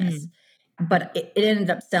Christmas, but it ended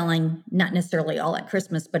up selling not necessarily all at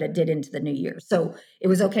Christmas, but it did into the new year. So it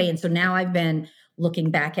was okay. And so now I've been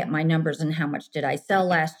looking back at my numbers and how much did I sell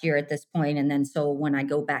last year at this point. And then so when I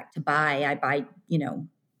go back to buy, I buy,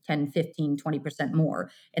 10, 15, 20%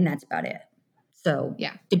 more. And that's about it. So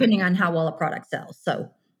yeah, depending on how well a product sells. So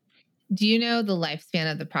do you know the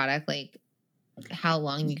lifespan of the product, like how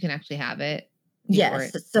long you can actually have it?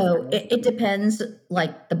 Yes. So it depends.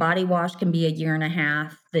 Like the body wash can be a year and a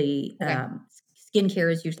half. The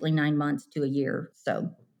skincare is usually 9 months to a year. So.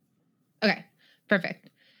 Okay, perfect.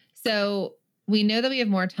 So we know that we have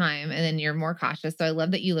more time and then you're more cautious. So I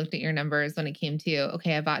love that you looked at your numbers when it came to,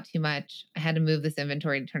 okay, I bought too much. I had to move this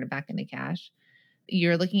inventory to turn it back into cash.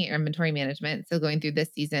 You're looking at your inventory management. So going through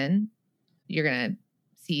this season, you're going to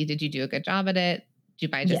see, did you do a good job at it? Did you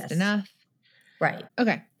buy just enough? Right.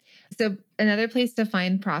 Okay. So another place to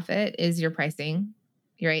find profit is your pricing,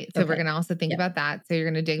 right? So we're Okay. going to also think Yep. about that. So you're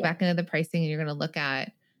going to dig Yep. back into the pricing and you're going to look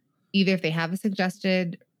at either if they have a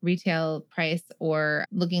suggested retail price or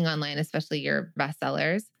looking online, especially your best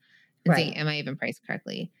sellers, and saying, Right. am I even priced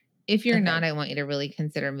correctly? If you're not, Okay. I want you to really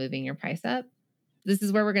consider moving your price up. This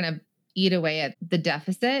is where we're going to eat away at the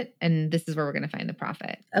deficit. And this is where we're going to find the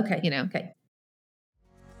profit, Okay. you know? Okay.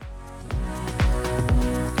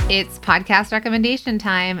 It's podcast recommendation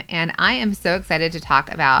time, and I am so excited to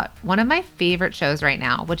talk about one of my favorite shows right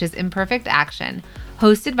now, which is Imperfect Action,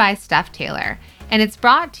 hosted by Steph Taylor. And it's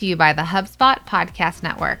brought to you by the HubSpot Podcast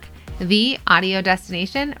Network, the audio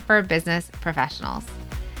destination for business professionals.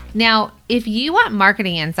 Now, if you want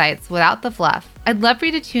marketing insights without the fluff, I'd love for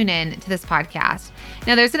you to tune in to this podcast.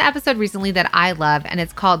 Now, there's an episode recently that I love, and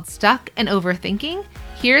it's called Stuck and Overthinking.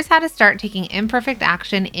 Here's how to start taking imperfect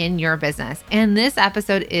action in your business. And this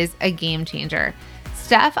episode is a game changer.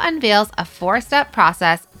 Steph unveils a 4-step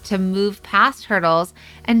process to move past hurdles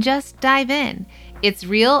and just dive in. It's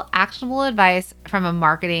real, actionable advice from a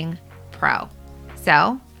marketing pro.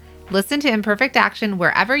 So, listen to Imperfect Action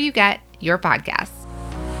wherever you get your podcasts.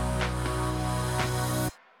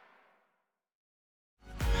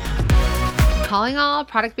 Calling all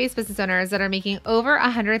product-based business owners that are making over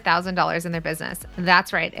 $100,000 in their business.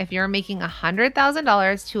 That's right. If you're making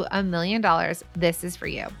 $100,000 to $1 million, this is for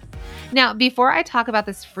you. Now, before I talk about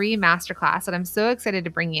this free masterclass that I'm so excited to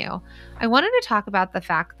bring you, I wanted to talk about the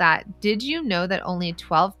fact that did you know that only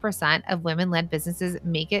 12% of women-led businesses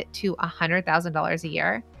make it to $100,000 a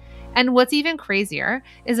year? And what's even crazier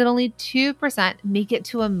is that only 2% make it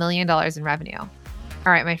to $1 million in revenue. All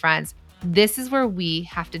right, my friends, this is where we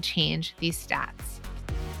have to change these stats.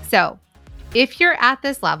 So, if you're at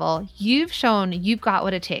this level, you've shown you've got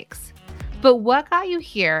what it takes. But what got you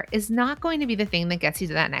here is not going to be the thing that gets you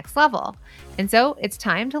to that next level. And so, it's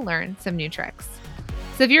time to learn some new tricks.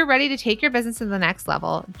 So, if you're ready to take your business to the next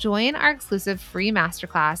level, join our exclusive free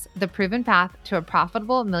masterclass, The Proven Path to a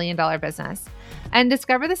Profitable $1 Million Business, and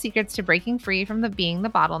discover the secrets to breaking free from being the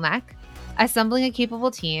bottleneck, assembling a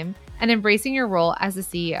capable team, and embracing your role as the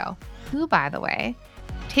CEO, who, by the way,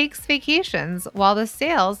 takes vacations while the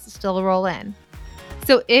sales still roll in.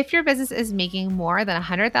 So if your business is making more than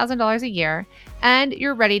 $100,000 a year and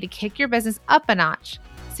you're ready to kick your business up a notch,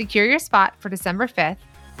 secure your spot for December 5th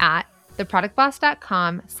at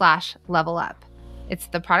theproductboss.com/levelup. It's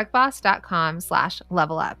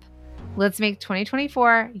theproductboss.com/levelup. Let's make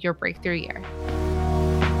 2024 your breakthrough year.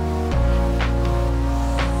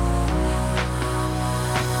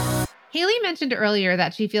 Haley mentioned earlier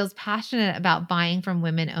that she feels passionate about buying from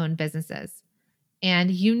women-owned businesses.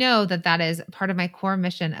 And you know that that is part of my core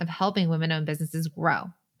mission of helping women-owned businesses grow.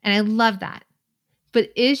 And I love that. But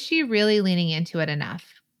is she really leaning into it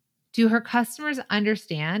enough? Do her customers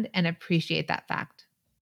understand and appreciate that fact?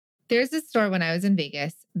 There's this store when I was in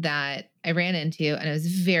Vegas that I ran into, and it was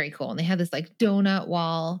very cool. And they had this like donut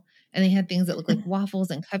wall, and they had things that looked like waffles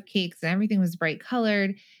and cupcakes, and everything was bright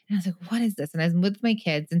colored. And I was like, what is this? And I was with my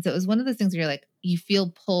kids. And so it was one of those things where you're like, you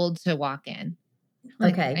feel pulled to walk in.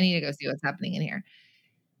 Like, Okay. I need to go see what's happening in here.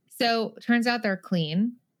 So turns out they're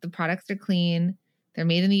clean. The products are clean. They're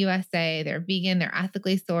made in the USA. They're vegan. They're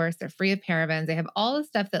ethically sourced. They're free of parabens. They have all the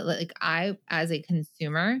stuff that like I, as a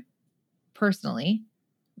consumer, personally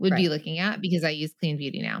would be Right. looking at because I use clean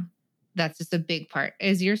beauty now. That's just a big part.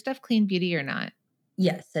 Is your stuff clean beauty or not?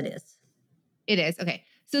 Yes, it is. It is. Okay.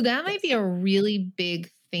 So that might be Yes. a really big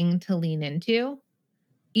thing to lean into,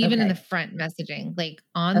 even in the Okay. front messaging, like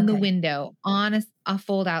on the Okay. window, on a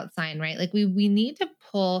fold out sign, right? Like we need to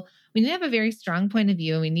have a very strong point of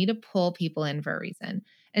view, and we need to pull people in for a reason.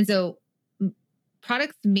 And so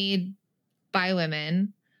products made by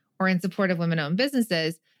women or in support of women-owned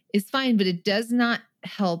businesses is fine, but it does not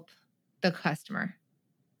help the customer.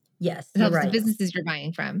 Yes, It you're helps the right. businesses you're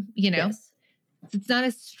buying from, you know? Yes. It's not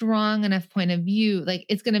a strong enough point of view. Like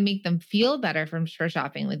it's going to make them feel better for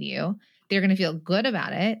shopping with you. They're going to feel good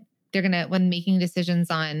about it. They're going to, when making decisions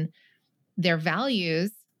on their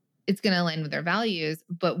values, it's going to align with their values.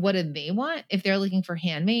 But what do they want? If they're looking for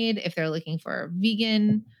handmade, if they're looking for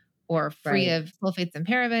vegan or free Right. of sulfates and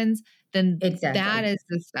parabens, then that Exactly. is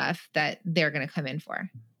the stuff that they're going to come in for.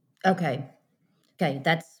 Okay. Okay.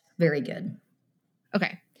 That's very good.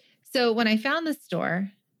 Okay. So when I found this store,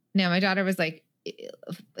 now my daughter was like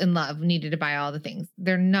in love, needed to buy all the things.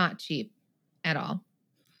 They're not cheap at all.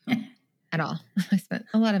 At all. I spent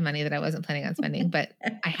a lot of money that I wasn't planning on spending, but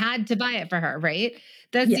I had to buy it for her, right?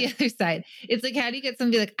 That's the Yes. other side. It's like, how do you get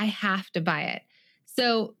somebody like, I have to buy it?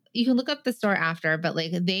 So you can look up the store after, but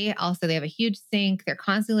like they have a huge sink. They're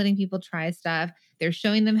constantly letting people try stuff. They're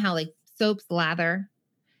showing them how like soaps lather,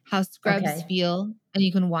 how scrubs Okay. feel, and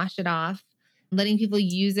you can wash it off, letting people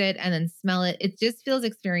use it and then smell it. It just feels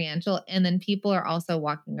experiential. And then people are also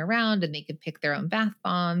walking around and they can pick their own bath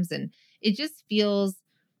bombs. And it just feels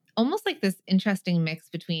almost like this interesting mix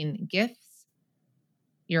between gifts,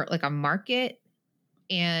 you're like a market,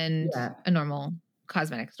 and Yeah. a normal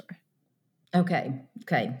cosmetic store. Okay.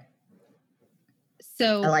 Okay. I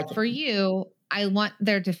So like it. for you, I want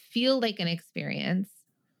there to feel like an experience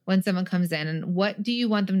when someone comes in. And what do you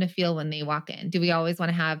want them to feel when they walk in? Do we always want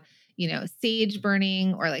to have, sage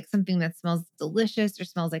burning, or like something that smells delicious or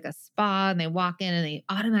smells like a spa, and they walk in and they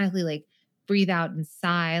automatically like breathe out and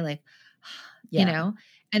sigh, like, Yeah.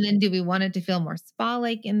 And then do we want it to feel more spa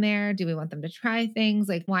like in there? Do we want them to try things?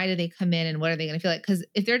 Like, why do they come in and what are they going to feel like? Because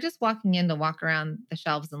if they're just walking in to walk around the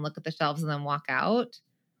shelves and look at the shelves and then walk out,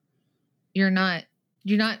 you're not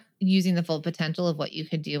using the full potential of what you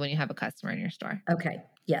could do when you have a customer in your store. Okay.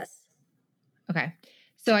 Yes. Okay.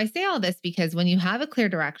 So I say all this because when you have a clear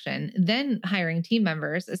direction, then hiring team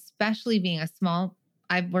members, especially being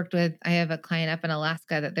I have a client up in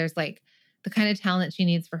Alaska that there's like the kind of talent she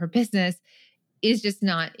needs for her business is just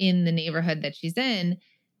not in the neighborhood that she's in.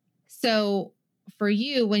 So for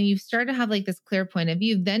you, when you start to have like this clear point of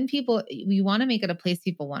view, then you want to make it a place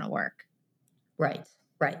people want to work. Right.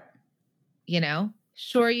 Right.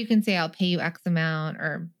 Sure, you can say, I'll pay you X amount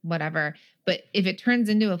or whatever. But if it turns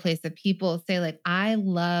into a place that people say like, I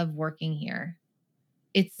love working here,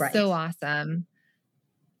 it's Right. so awesome.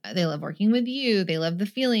 They love working with you. They love the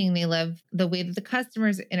feeling. They love the way that the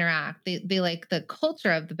customers interact. They like the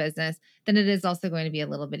culture of the business. Then it is also going to be a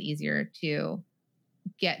little bit easier to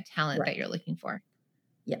get talent that Right. you're looking for.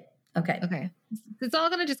 Yeah. Okay. Okay. It's all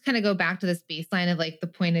going to just kind of go back to this baseline of like the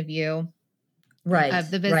point of view Right. of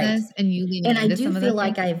the Right. business and you leaning And I into do some of feel the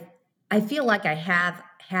like things. I feel like I have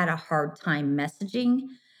had a hard time messaging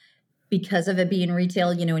because of it being retail,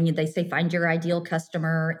 and they say find your ideal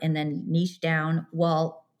customer and then niche down.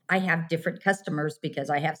 Well, I have different customers because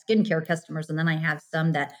I have skincare customers, and then I have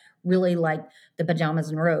some that really like the pajamas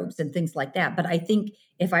and robes and things like that. But I think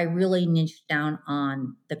if I really niche down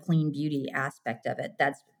on the clean beauty aspect of it,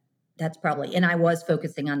 that's probably, and I was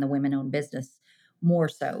focusing on the women-owned business more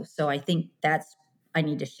so. So I think I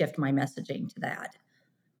need to shift my messaging to that.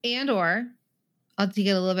 Or I'll take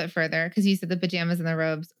it a little bit further because you said the pajamas and the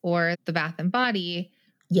robes or the bath and body.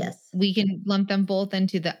 Yes. We can lump them both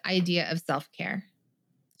into the idea of self-care.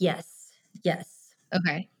 Yes. Yes.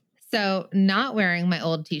 Okay. So not wearing my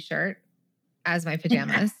old t-shirt as my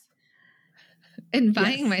pajamas and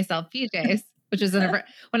buying Yes. myself PJs, which was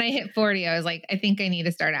when I hit 40, I was like, I think I need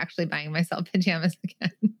to start actually buying myself pajamas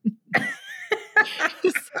again.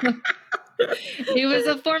 So, it was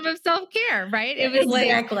a form of self-care, right? It was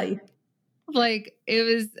exactly.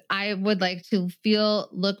 I would like to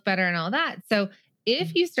look better and all that. So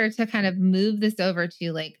if you start to kind of move this over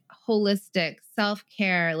to like holistic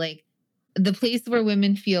self-care, like the place where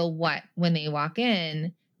women feel what when they walk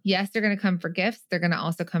in, yes, they're going to come for gifts. They're going to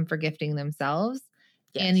also come for gifting themselves.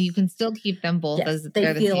 Yes. And you can still keep them both as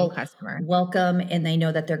they're the same customer. Welcome, and they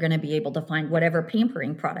know that they're going to be able to find whatever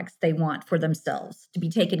pampering products they want for themselves to be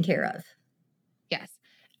taken care of. Yes.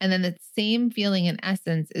 And then the same feeling in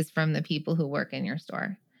essence is from the people who work in your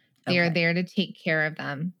store. They are there to take care of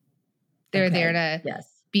them. They're there to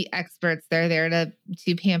be experts. They're there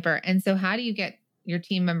to pamper. And so how do you get your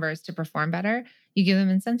team members to perform better? You give them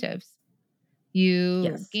incentives.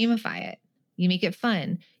 You gamify it. You make it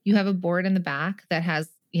fun. You have a board in the back that has,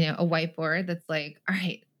 a whiteboard that's like, all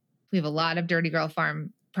right, we have a lot of Dirty Girl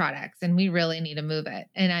Farm products and we really need to move it.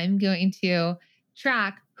 And I'm going to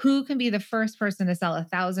track who can be the first person to sell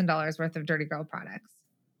 $1,000 worth of Dirty Girl products.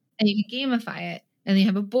 And you can gamify it. And you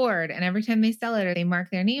have a board, and every time they sell it or they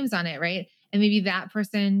mark their names on it, right? And maybe that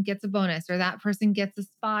person gets a bonus or that person gets a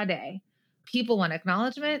spa day. People want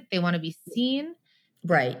acknowledgement. They want to be seen.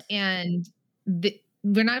 Right. And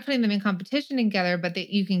we're not putting them in competition together, but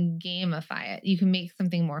you can gamify it. You can make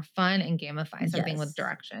something more fun and gamify something with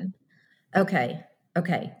direction. Okay.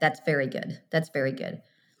 That's very good.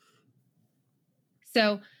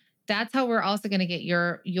 So that's how we're also going to get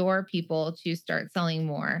your people to start selling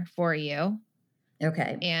more for you.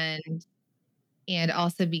 Okay. And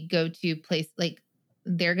also be go-to place. Like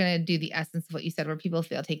they're going to do the essence of what you said, where people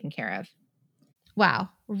feel taken care of. Wow.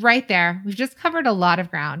 Right there. We've just covered a lot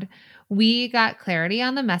of ground. We got clarity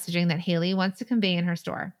on the messaging that Haley wants to convey in her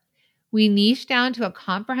store. We niche down to a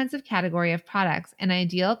comprehensive category of products and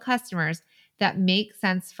ideal customers that make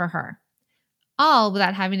sense for her, all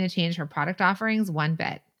without having to change her product offerings one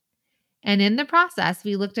bit. And in the process,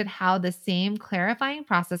 we looked at how the same clarifying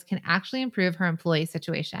process can actually improve her employee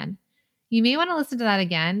situation. You may want to listen to that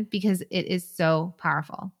again because it is so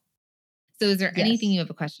powerful. So is there anything Yes. you have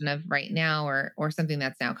a question of right now or something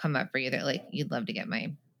that's now come up for you that like you'd love to get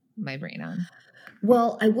my brain on?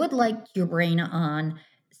 Well, I would like your brain on.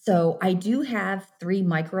 So I do have 3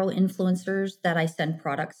 micro influencers that I send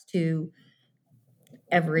products to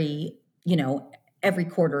every, you know, every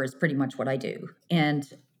quarter is pretty much what I do.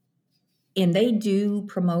 And they do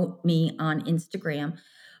promote me on Instagram,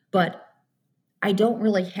 but I don't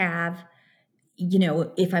really have,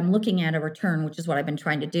 if I'm looking at a return, which is what I've been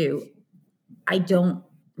trying to do, I don't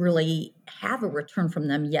really have a return from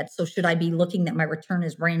them yet. So should I be looking that my return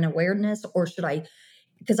is brand awareness, or should I,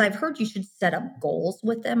 because I've heard you should set up goals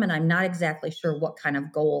with them, and I'm not exactly sure what kind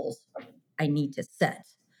of goals I need to set.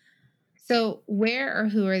 So where or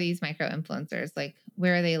who are these micro influencers? Like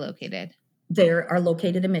where are they located? They are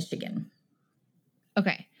located in Michigan.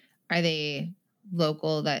 Okay. Are they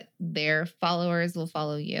local that their followers will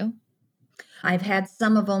follow you? I've had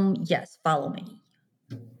some of them, yes, follow me.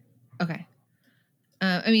 Okay.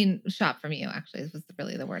 I mean, shop from you actually was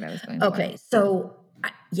really the word I was going for. Okay, so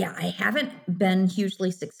I haven't been hugely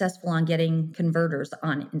successful on getting converters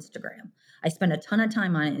on Instagram. I spend a ton of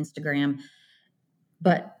time on Instagram,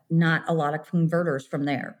 but not a lot of converters from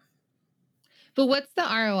there. But what's the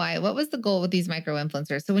ROI? What was the goal with these micro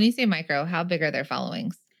influencers? So when you say micro, how big are their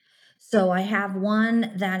followings? So I have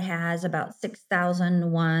one that has about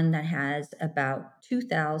 6,000, one that has about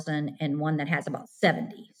 2,000, and one that has about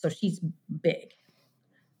 70. So she's big.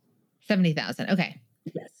 70,000. Okay.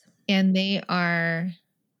 Yes. And they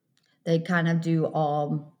kind of do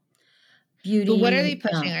all beauty. But what are they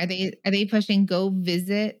pushing? Are they pushing go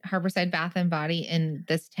visit Harborside Bath and Body in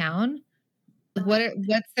this town? What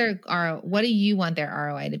do you want their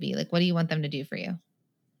ROI to be? Like what do you want them to do for you?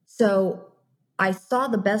 So I saw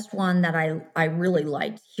the best one that I really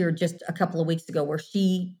liked here just a couple of weeks ago, where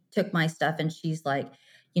she took my stuff and she's like,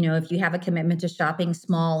 if you have a commitment to shopping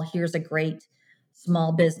small, here's a great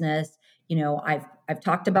small business. I've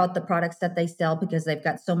talked about the products that they sell because they've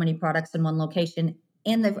got so many products in one location,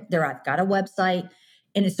 and I've got a website.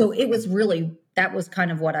 And so that was kind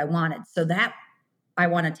of what I wanted. So that I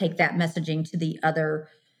want to take that messaging to the other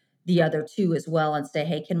two as well and say,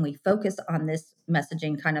 hey, can we focus on this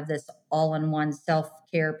messaging, kind of this all-in-one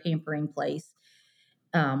self-care pampering place,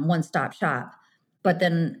 one-stop shop. But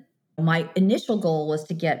then my initial goal was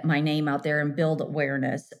to get my name out there and build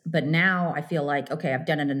awareness. But now I feel like, okay, I've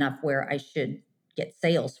done it enough where I should get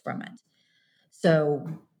sales from it. So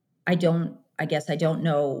I guess I don't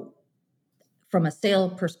know, from a sale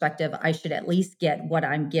perspective, I should at least get what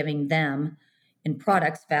I'm giving them in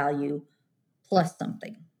products value plus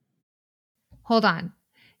something. Hold on.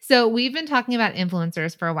 So we've been talking about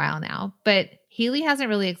influencers for a while now, but Haley hasn't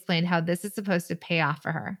really explained how this is supposed to pay off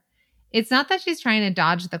for her. It's not that she's trying to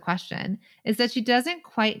dodge the question, it's that she doesn't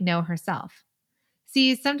quite know herself.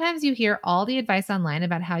 See, sometimes you hear all the advice online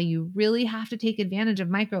about how you really have to take advantage of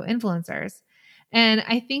micro influencers. And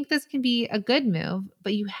I think this can be a good move,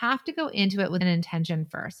 but you have to go into it with an intention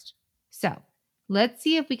first. So let's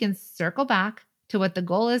see if we can circle back to what the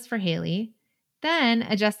goal is for Haley, then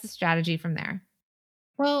adjust the strategy from there.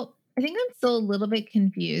 Well, I think I'm still a little bit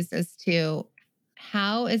confused as to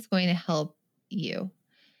how it's going to help you.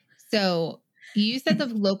 So you said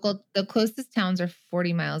the closest towns are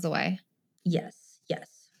 40 miles away. Yes.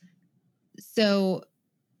 So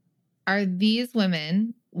are these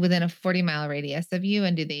women within a 40-mile radius of you,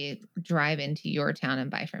 and do they drive into your town and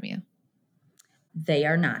buy from you? They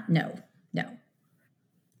are not. No.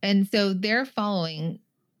 And so their following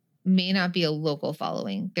may not be a local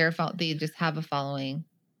following. They just have a following.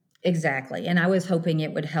 Exactly. And I was hoping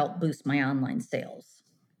it would help boost my online sales.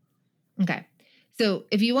 Okay. So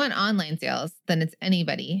if you want online sales, then it's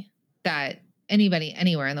anybody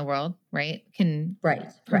anywhere in the world, right, can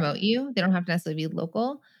promote you. They don't have to necessarily be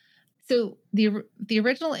local. So the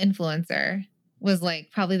original influencer was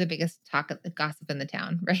like probably the biggest gossip in the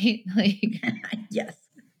town, right? Like, yes.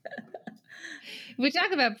 We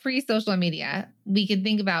talk about pre-social media. We can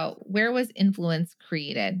think about where was influence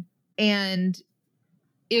created, and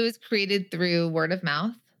it was created through word of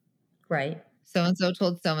mouth. Right. So-and-so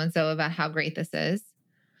told so-and-so about how great this is.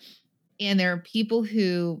 And there are people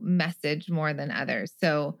who message more than others.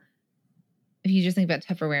 So if you just think about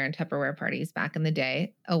Tupperware and Tupperware parties back in the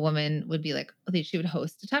day, a woman would be like, she would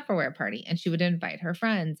host a Tupperware party and she would invite her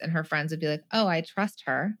friends, and her friends would be like, oh, I trust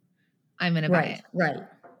her, I'm going to buy it. Right.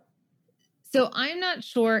 So I'm not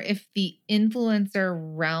sure if the influencer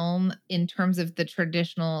realm in terms of the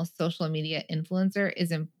traditional social media influencer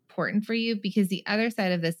is important for you, because the other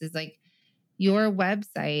side of this is like your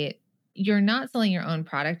website, you're not selling your own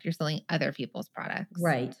product, you're selling other people's products.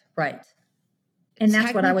 Right. And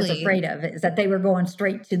that's what I was technically, afraid of, is that they were going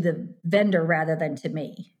straight to the vendor rather than to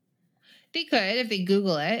me. they could if they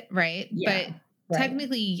Google it, right? Yeah, But right.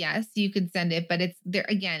 technically, yes, you could send it. But it's there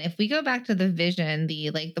again. If we go back to the vision,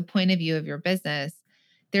 the point of view of your business,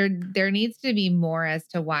 there needs to be more as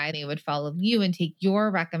to why they would follow you and take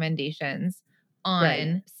your recommendations on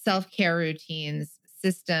Right. self-care routines,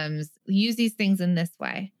 systems. Use these things in this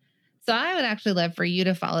way. So I would actually love for you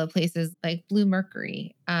to follow places like Blue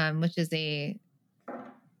Mercury, which is a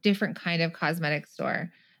different kind of cosmetic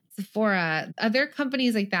store. Sephora, other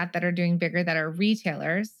companies like that that are doing bigger, that are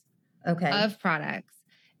retailers Okay. of products,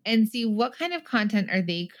 and see what kind of content are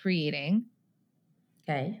they creating.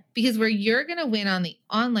 Okay. Because where you're going to win on the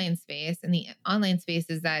online space, and the online space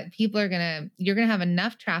is that you're going to have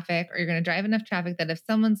enough traffic, or you're going to drive enough traffic that if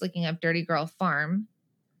someone's looking up Dirty Girl Farm,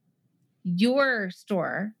 your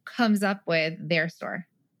store comes up with their store.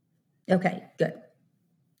 Okay. Good.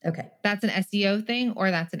 Okay. That's an SEO thing, or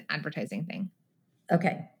that's an advertising thing.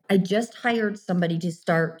 Okay. I just hired somebody to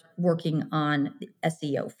start working on the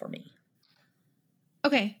SEO for me.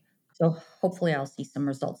 Okay. So hopefully I'll see some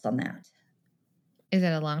results on that. Is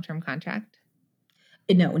it a long-term contract?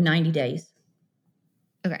 No, 90 days.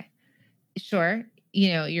 Okay. Sure.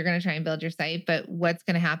 You're going to try and build your site, but what's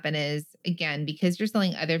going to happen is, again, because you're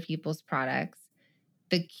selling other people's products,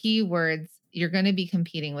 the keywords, you're going to be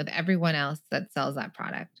competing with everyone else that sells that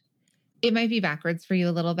product. It might be backwards for you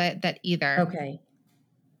a little bit, that either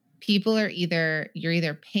you're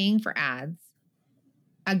either paying for ads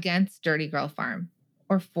against Dirty Girl Farm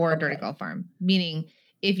or for Dirty Girl Farm, meaning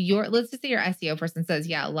if let's just say your SEO person says,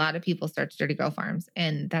 yeah, a lot of people search Dirty Girl Farms,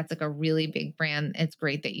 and that's like a really big brand. It's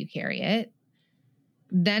great that you carry it.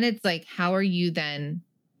 Then it's like, how are you then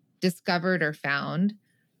discovered or found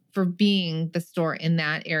for being the store in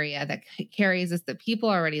that area that carries this, that people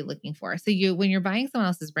are already looking for? So when you're buying someone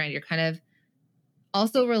else's brand, you're kind of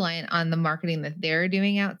also reliant on the marketing that they're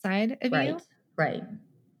doing outside of you. Right.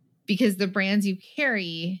 Because the brands you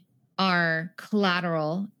carry are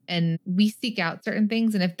collateral, and we seek out certain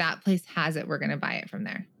things. And if that place has it, we're going to buy it from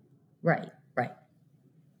there. Right.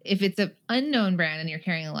 If it's an unknown brand and you're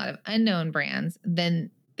carrying a lot of unknown brands, then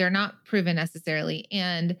they're not proven necessarily.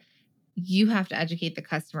 And you have to educate the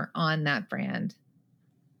customer on that brand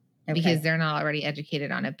because they're not already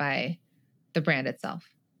educated on it by the brand itself.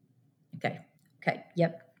 Okay.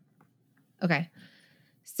 Yep. Okay.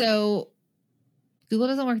 So Google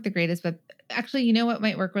doesn't work the greatest, but actually, you know what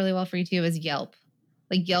might work really well for you too is Yelp,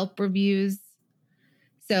 like Yelp reviews.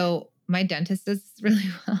 So my dentist does really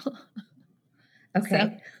well. Okay.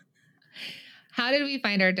 So how did we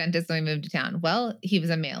find our dentist when we moved to town? Well, he was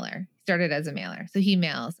a mailer. He started as a mailer. So he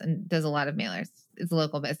mails and does a lot of mailers. It's a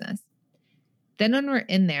local business. Then when we're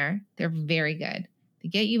in there, they're very good. They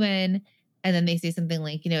get you in, and then they say something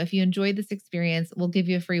like, if you enjoyed this experience, we'll give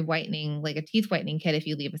you a free whitening, like a teeth whitening kit, if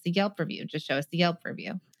you leave us a Yelp review. Just show us the Yelp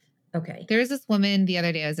review. Okay. There was this woman the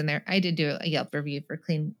other day I was in there. I did do a Yelp review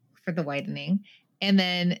for the whitening. And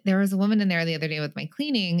then there was a woman in there the other day with my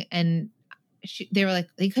cleaning, and they were like,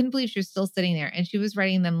 they couldn't believe she was still sitting there. And she was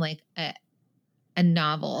writing them like a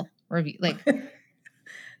novel review, like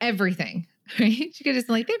everything, right? She could just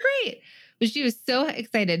like, they're great. But she was so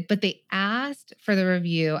excited, but they asked for the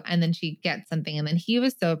review, and then she gets something. And then he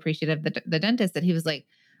was so appreciative, the dentist, that he was like,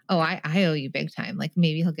 oh, I owe you big time. Like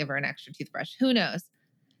maybe he'll give her an extra toothbrush. Who knows?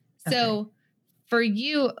 So for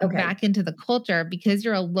you, back into the culture, because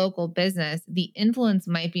you're a local business, the influence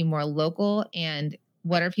might be more local. And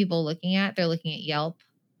what are people looking at? They're looking at Yelp.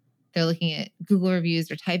 They're looking at Google reviews.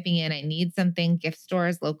 They're typing in, I need something, gift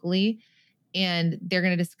stores locally. And they're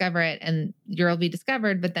going to discover it, and you'll be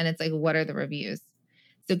discovered. But then it's like, what are the reviews?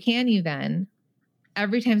 So can you then,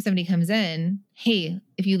 every time somebody comes in, hey,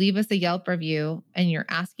 if you leave us a Yelp review and you're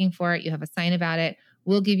asking for it, you have a sign about it,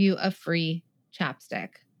 we'll give you a free chapstick.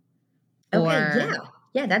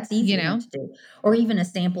 Yeah, that's easy to do. Or even a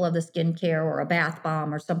sample of the skincare, or a bath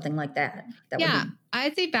bomb, or something like that.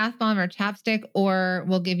 I'd say bath bomb or chapstick, or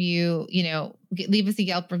we'll give you, leave us a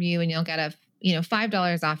Yelp review and you'll get a,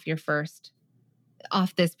 $5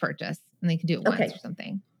 off this purchase, and they can do it once or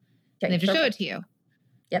something. And they have to show it to you.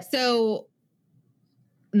 Yep. So,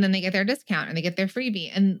 and then they get their discount and they get their freebie,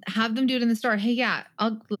 and have them do it in the store. Hey,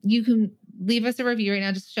 you can leave us a review right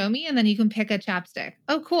now. Just show me, and then you can pick a chapstick.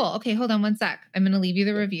 Oh, cool. Okay, hold on one sec. I'm going to leave you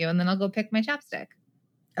the review, and then I'll go pick my chapstick.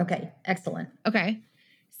 Okay, excellent. Okay.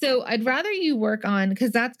 So I'd rather you work on, because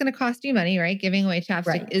that's going to cost you money, right? Giving away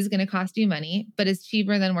chapstick is going to cost you money, but it's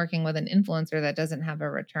cheaper than working with an influencer that doesn't have a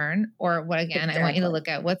return. Or what, again, I want you to look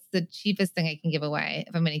at what's the cheapest thing I can give away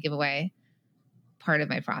if I'm going to give away part of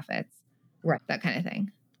my profits. Right. That kind of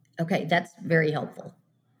thing. Okay, that's very helpful.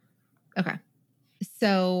 Okay.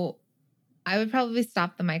 So I would probably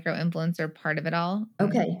stop the micro influencer part of it all.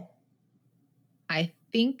 Okay. I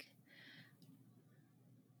think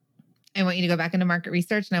I want you to go back into market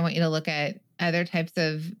research, and I want you to look at other types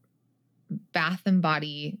of bath and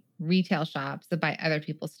body retail shops that buy other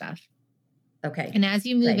people's stuff. Okay. And as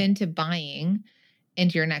you move Okay. into buying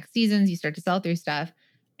into your next seasons, you start to sell through stuff.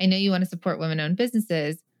 I know you want to support women-owned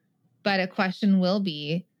businesses, but a question will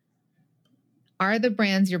be, are the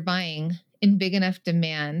brands you're buying in big enough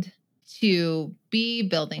demand to be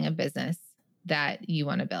building a business that you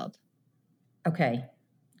want to build? Okay.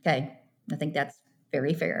 Okay. I think that's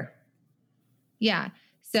very fair. Yeah.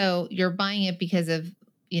 So you're buying it because of,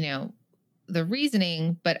 the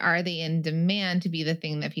reasoning, but are they in demand to be the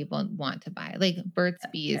thing that people want to buy? Like Burt's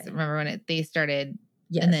Bees. Okay. Remember when they started,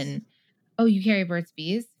 Yes. and then, oh, you carry Burt's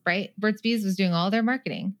Bees, right? Burt's Bees was doing all their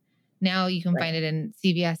marketing. Now you can find it in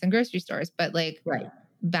CVS and grocery stores, but like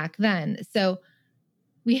back then. So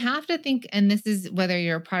we have to think, and this is whether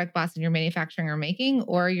you're a product boss and you're manufacturing or making,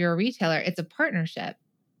 or you're a retailer, it's a partnership,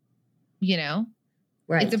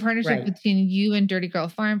 It's a partnership between you and Dirty Girl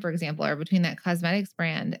Farm, for example, or between that cosmetics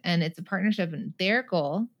brand. And it's a partnership. And their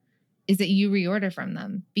goal is that you reorder from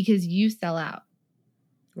them because you sell out.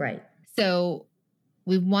 Right. So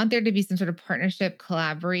we want there to be some sort of partnership,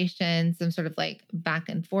 collaboration, some sort of like back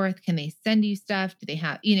and forth. Can they send you stuff? Do they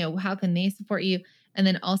have, how can they support you? And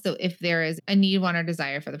then also if there is a need, want, or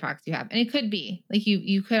desire for the products you have. And it could be like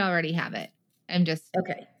you could already have it. I'm just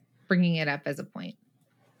bringing it up as a point.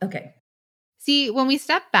 Okay. See, when we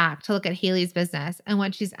step back to look at Haley's business and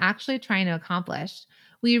what she's actually trying to accomplish,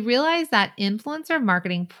 we realize that influencer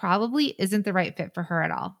marketing probably isn't the right fit for her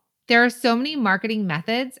at all. There are so many marketing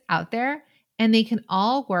methods out there, and they can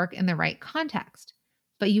all work in the right context.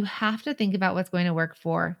 But you have to think about what's going to work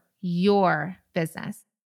for your business.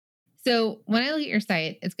 So when I look at your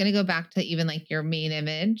site, it's going to go back to even like your main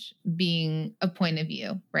image being a point of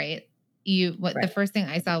view, right? The first thing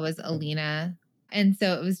I saw was Alina. And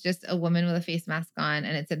so it was just a woman with a face mask on,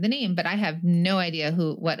 and it said the name, but I have no idea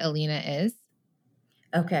what Alina is.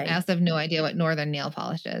 Okay. I also have no idea what Northern Nail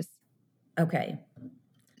Polish is. Okay.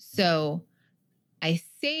 So I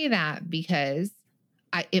say that because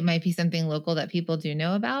it might be something local that people do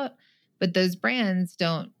know about, but those brands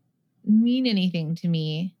don't mean anything to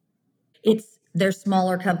me. They're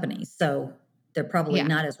smaller companies, so they're probably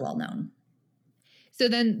not as well known. So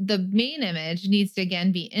then the main image needs to,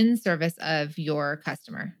 again, be in service of your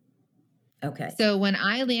customer. Okay. So when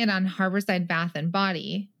I land on Harborside Bath and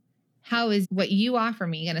Body, how is what you offer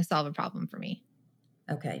me going to solve a problem for me?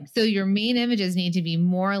 Okay. So your main images need to be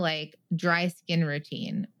more like dry skin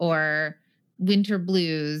routine or winter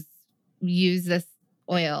blues, use this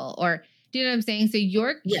oil, or do you know what I'm saying? So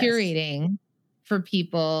you're curating for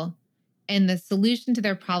people, and the solution to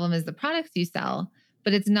their problem is the products you sell,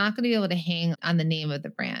 but it's not going to be able to hang on the name of the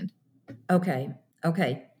brand. Okay.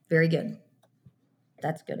 Okay. Very good.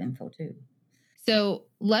 That's good info too. So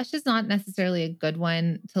Lush is not necessarily a good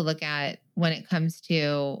one to look at when it comes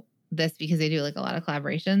to this because they do like a lot of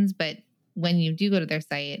collaborations. But when you do go to their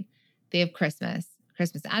site, they have Christmas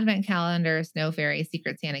advent calendar, snow fairy,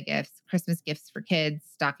 secret Santa gifts, Christmas gifts for kids,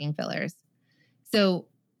 stocking fillers. So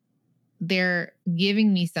they're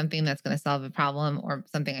giving me something that's going to solve a problem or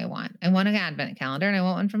something I want. I want an advent calendar and I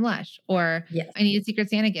want one from Lush, or I need a secret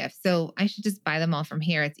Santa gift. So I should just buy them all from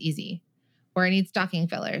here. It's easy. Or I need stocking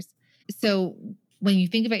fillers. So when you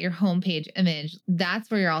think about your homepage image,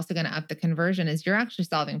 that's where you're also going to up the conversion is you're actually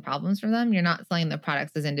solving problems for them. You're not selling the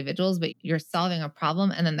products as individuals, but you're solving a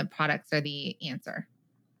problem and then the products are the answer.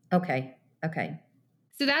 Okay. Okay.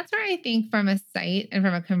 So that's where I think from a site and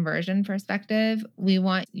from a conversion perspective, we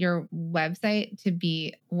want your website to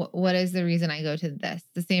be, what is the reason I go to this?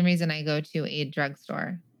 The same reason I go to a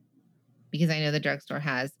drugstore, because I know the drugstore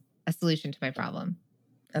has a solution to my problem.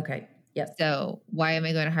 Okay. Yes. So why am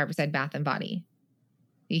I going to Harborside Bath and Body?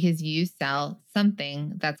 Because you sell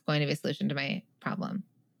something that's going to be a solution to my problem.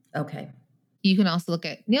 Okay. You can also look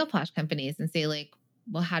at nail polish companies and say like,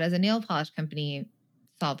 well, how does a nail polish company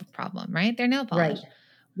solve a problem, right? They're nail polish. Right.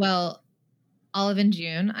 Well, Olive &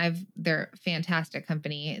 June, they're a fantastic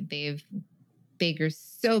company. They grew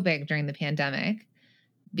so big during the pandemic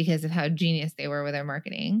because of how genius they were with their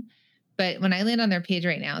marketing. But when I land on their page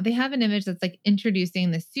right now, they have an image that's like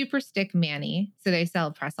introducing the Super Stick Mani. So they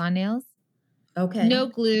sell press-on nails. Okay. No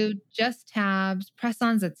glue, just tabs,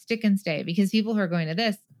 press-ons that stick and stay, because people who are going to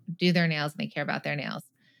this do their nails and they care about their nails.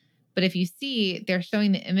 But if you see, they're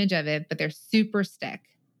showing the image of it, but they're super stick.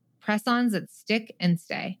 Press-ons that stick and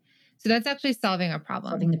stay. So that's actually solving a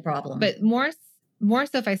problem. Solving the problem. But more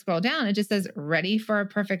so if I scroll down, it just says ready for a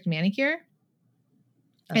perfect manicure.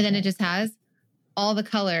 Okay. And then it just has all the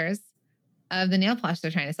colors of the nail polish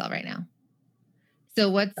they're trying to sell right now. So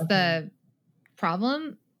what's the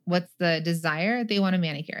problem? What's the desire? They want a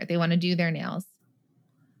manicure. They want to do their nails.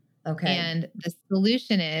 Okay. And the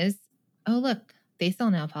solution is, oh, look, they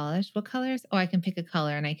sell nail polish. What colors? Oh, I can pick a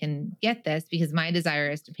color and I can get this because my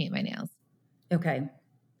desire is to paint my nails. Okay.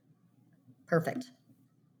 Perfect.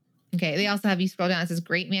 Okay. They also have, you scroll down, it says,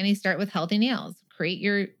 great Manny, start with healthy nails. Create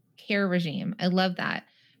your care regime. I love that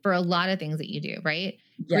for a lot of things that you do, right?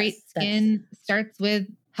 Yes, Great skin starts with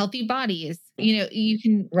healthy bodies. You know, you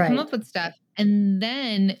can come up with stuff and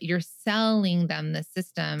then you're selling them the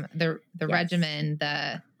system, the regimen,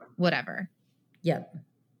 the whatever. Yep.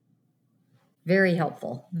 Very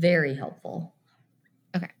helpful. Very helpful.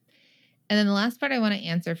 Okay. And then the last part I want to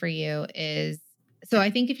answer for you is, so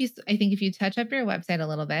I think if you touch up your website a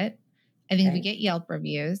little bit, I think if you get Yelp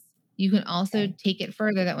reviews, you can also take it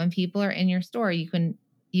further that when people are in your store, you can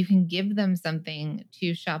give them something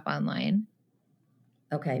to shop online.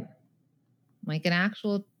 Okay. Like an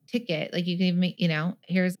actual ticket. Like you can even make,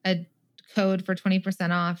 here's a code for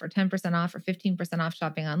 20% off or 10% off or 15% off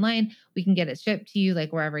shopping online. We can get it shipped to you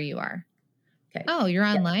like wherever you are. Okay. Oh, you're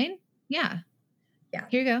online? Yeah.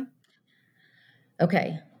 Here you go.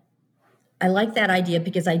 Okay. I like that idea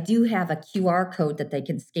because I do have a QR code that they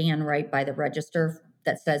can scan right by the register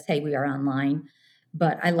that says, hey, we are online.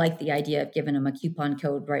 But I like the idea of giving them a coupon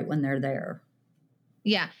code right when they're there.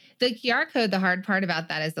 Yeah. The QR code, the hard part about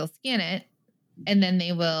that is they'll scan it and then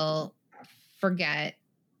they will forget.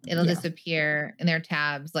 It'll disappear in their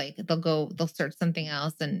tabs. Like they'll search something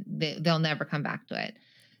else and they'll never come back to it.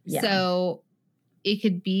 Yeah. So it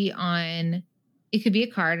could be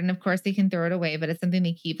a card, and of course they can throw it away, but it's something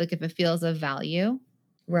they keep, like if it feels of value.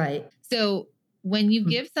 Right. So when you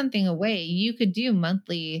give something away, you could do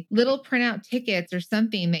monthly little printout tickets or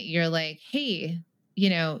something that you're like, hey,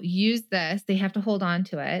 use this. They have to hold on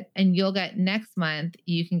to it. And you'll get next month,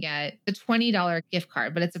 you can get the $20 gift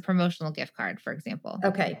card, but it's a promotional gift card, for example.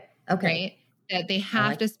 Okay. Right? That they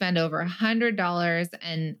have to spend over $100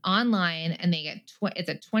 and online, and they get it's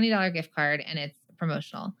a $20 gift card and it's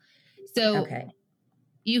promotional. So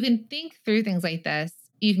you can think through things like this.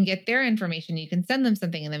 You can get their information. You can send them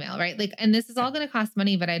something in the mail, right? Like, and this is all going to cost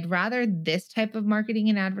money, but I'd rather this type of marketing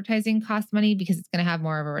and advertising cost money because it's going to have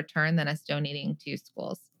more of a return than us donating to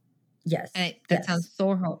schools. Yes. And that sounds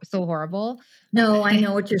so horrible. No, I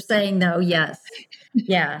know what you're saying though. Yes.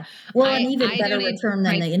 Yeah. Well, an even better return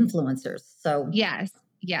than the influencers. So yes.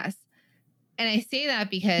 And I say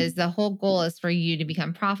that because the whole goal is for you to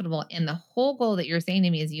become profitable. And the whole goal that you're saying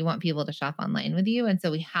to me is you want people to shop online with you. And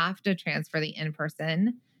so we have to transfer the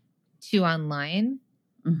in-person to online.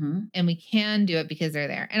 Mm-hmm. And we can do it because they're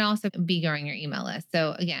there, and also be growing your email list.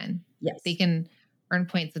 So again, they can earn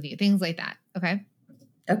points with you, things like that. Okay.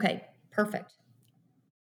 Okay. Perfect.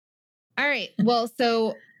 All right. Well,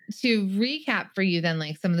 so to recap for you then,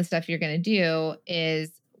 like some of the stuff you're going to do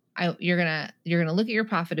is you're going to look at your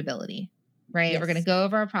profitability. Right. We're going to go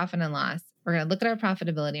over our profit and loss. We're going to look at our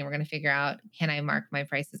profitability and we're going to figure out, can I mark my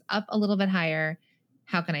prices up a little bit higher?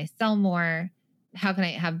 How can I sell more? How can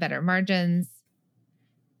I have better margins?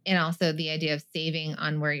 And also the idea of saving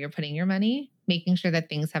on where you're putting your money, making sure that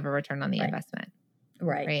things have a return on the investment.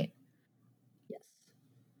 Right. Yes.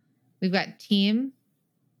 We've got team,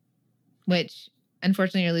 which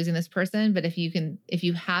unfortunately you're losing this person, but if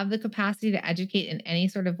you have the capacity to educate in any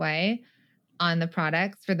sort of way on the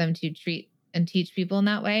products for them to treat and teach people in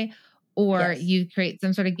that way, or you create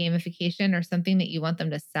some sort of gamification or something that you want them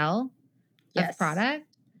to sell of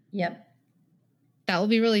product. Yep. That will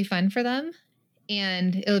be really fun for them.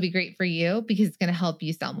 And it'll be great for you because it's going to help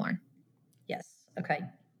you sell more. Yes. Okay.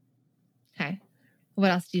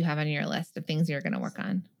 What else do you have on your list of things you're going to work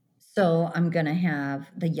on? So I'm going to have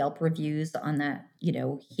the Yelp reviews on that.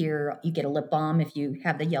 Here you get a lip balm if you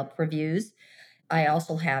have the Yelp reviews. I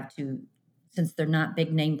also have to, since they're not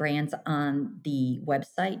big name brands on the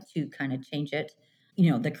website, to kind of change it.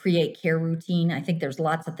 The create care routine. I think there's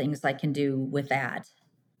lots of things I can do with that.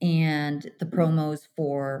 And the promos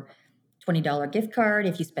for $20 gift card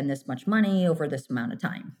if you spend this much money over this amount of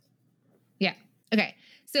time. Yeah. Okay.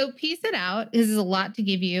 So piece it out. This is a lot to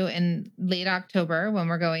give you in late October when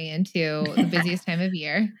we're going into the busiest time of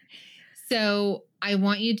year. So I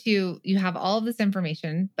want you have all of this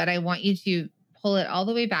information, but I want you to pull it all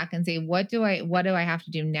the way back and say, what do I have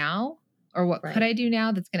to do now? Or what could I do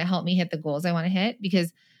now that's going to help me hit the goals I want to hit?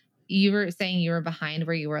 Because you were saying you were behind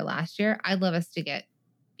where you were last year. I'd love us to get,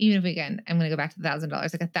 even if I'm going to go back to $1,000,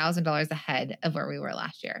 like $1,000 ahead of where we were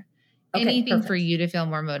last year. Okay, anything for you to feel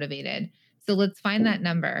more motivated. So let's find that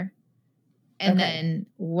number and then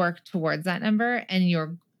work towards that number. And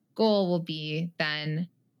goal will be then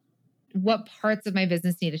what parts of my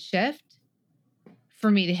business need to shift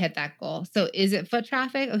for me to hit that goal. So is it foot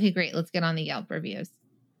traffic? Okay, great. Let's get on the Yelp reviews.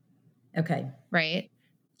 Okay. Right?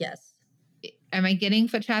 Yes. Am I getting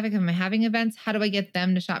foot traffic? Am I having events? How do I get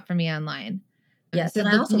them to shop for me online? Yes. So And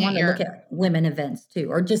I also looking want to look at women events too,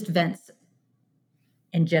 or just events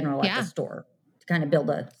in general at the store to kind of build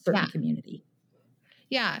a certain community.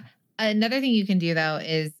 Yeah. Another thing you can do though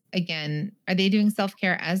is, again, are they doing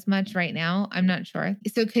self-care as much right now? I'm not sure.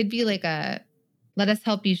 So it could be like let us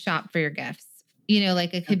help you shop for your gifts.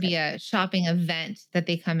 Like it could be a shopping event that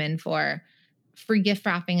they come in for, free gift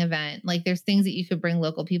wrapping event. Like there's things that you could bring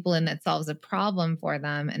local people in that solves a problem for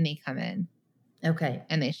them and they come in. Okay.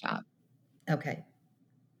 And they shop. Okay.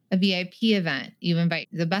 A VIP event, you invite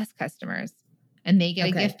the best customers and they get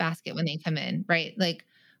a gift basket when they come in, right? Like,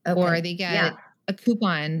 or they get a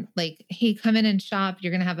coupon, like, hey, come in and shop.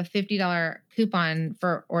 You're going to have a $50 coupon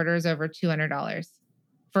for orders over $200.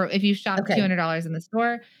 For if you shop $200 in the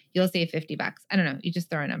store, you'll save $50. I don't know. You just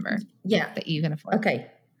throw a number that you can afford. Okay.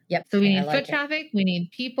 Yep. So we need foot traffic. We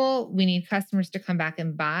need people. We need customers to come back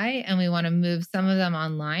and buy. And we want to move some of them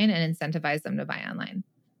online and incentivize them to buy online.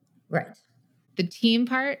 Right. The team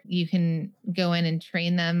part, you can go in and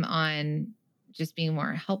train them on just being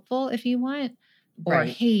more helpful if you want. Or,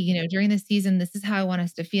 hey, during the season, this is how I want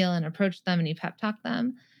us to feel, and approach them and you pep talk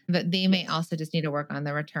them. But they may also just need to work on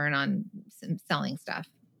the return on selling stuff.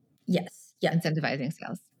 Yes. Yeah. Incentivizing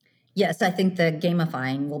sales. Yes. I think the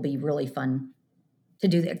gamifying will be really fun to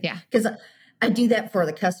do that. Yeah. Because I do that for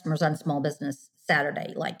the customers on Small Business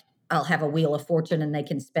Saturday. Like I'll have a Wheel of Fortune and they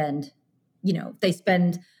can spend, if they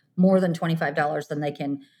spend more than $25, then they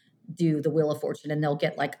can do the Wheel of Fortune and they'll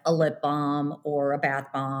get like a lip balm or a bath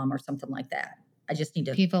bomb or something like that. I just need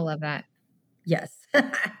to. People love that. Yes.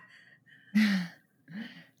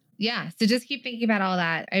 Yeah. So just keep thinking about all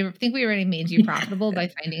that. I think we already made you profitable by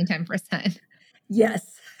finding 10%.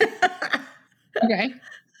 Yes. Okay.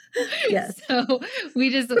 Yes. So we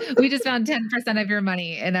just found 10% of your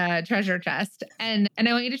money in a treasure chest, and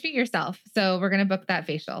I want you to treat yourself. So we're going to book that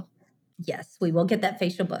facial. Yes, we will get that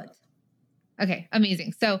facial booked. Okay.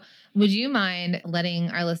 Amazing. So would you mind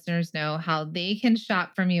letting our listeners know how they can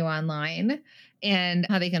shop from you online and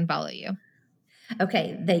how they can follow you?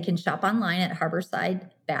 Okay. They can shop online at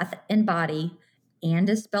Harborside Bath and Body, and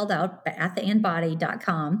is spelled out,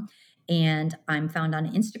 bathandbody.com. And I'm found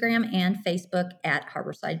on Instagram and Facebook at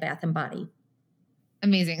Harborside Bath and Body.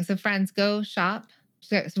 Amazing. So friends, go shop. She's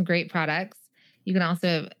got some great products. You can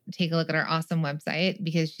also take a look at our awesome website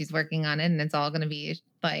because she's working on it and it's all going to be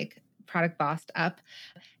like product bossed up.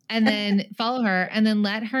 And then follow her and then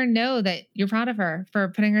let her know that you're proud of her for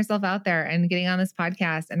putting herself out there and getting on this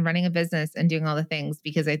podcast and running a business and doing all the things,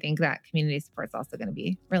 because I think that community support is also going to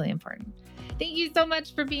be really important. Thank you so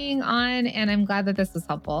much for being on, and I'm glad that this was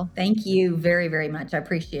helpful. Thank you very, very much. I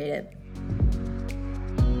appreciate it.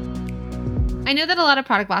 I know that a lot of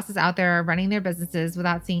product bosses out there are running their businesses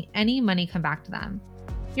without seeing any money come back to them.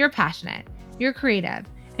 You're passionate, you're creative,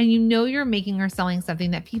 and you know you're making or selling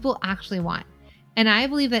something that people actually want. And I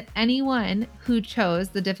believe that anyone who chose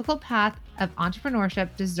the difficult path of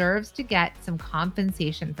entrepreneurship deserves to get some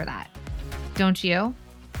compensation for that. Don't you?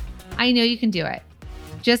 I know you can do it.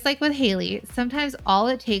 Just like with Haley, sometimes all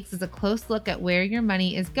it takes is a close look at where your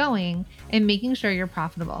money is going and making sure you're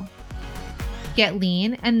profitable. Get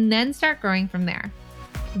lean and then start growing from there.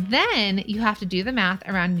 Then you have to do the math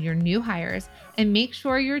around your new hires and make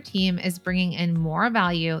sure your team is bringing in more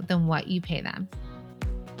value than what you pay them.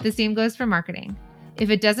 The same goes for marketing. If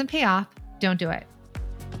it doesn't pay off, don't do it.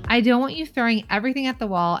 I don't want you throwing everything at the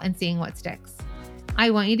wall and seeing what sticks. I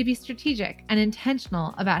want you to be strategic and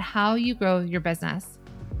intentional about how you grow your business.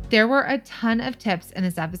 There were a ton of tips in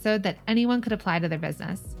this episode that anyone could apply to their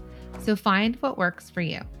business. So find what works for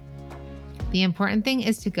you. The important thing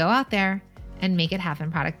is to go out there and make it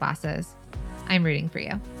happen, product bosses. I'm rooting for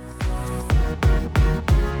you.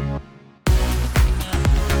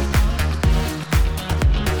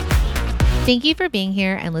 Thank you for being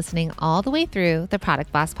here and listening all the way through the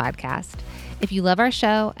Product Boss podcast. If you love our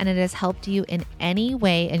show and it has helped you in any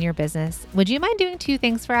way in your business, would you mind doing 2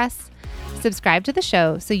 things for us? Subscribe to the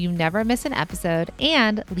show so you never miss an episode,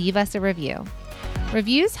 and leave us a review.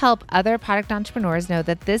 Reviews help other product entrepreneurs know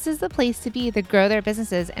that this is the place to be to grow their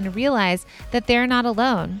businesses and realize that they're not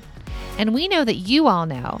alone. And we know that you all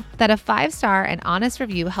know that a 5-star and honest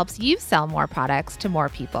review helps you sell more products to more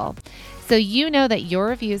people. So you know that your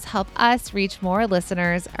reviews help us reach more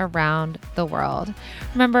listeners around the world.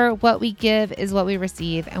 Remember, what we give is what we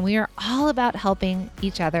receive, and we are all about helping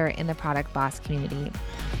each other in the Product Boss community.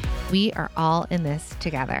 We are all in this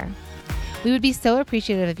together. We would be so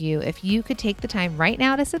appreciative of you if you could take the time right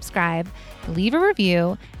now to subscribe, leave a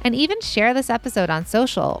review, and even share this episode on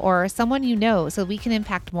social or someone you know so we can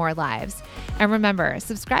impact more lives. And remember,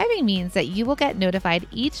 subscribing means that you will get notified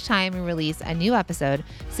each time we release a new episode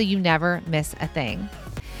so you never miss a thing.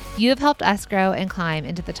 You have helped us grow and climb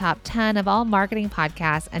into the top 10 of all marketing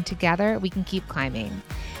podcasts, and together we can keep climbing.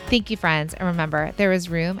 Thank you, friends. And remember, there is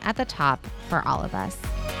room at the top for all of us.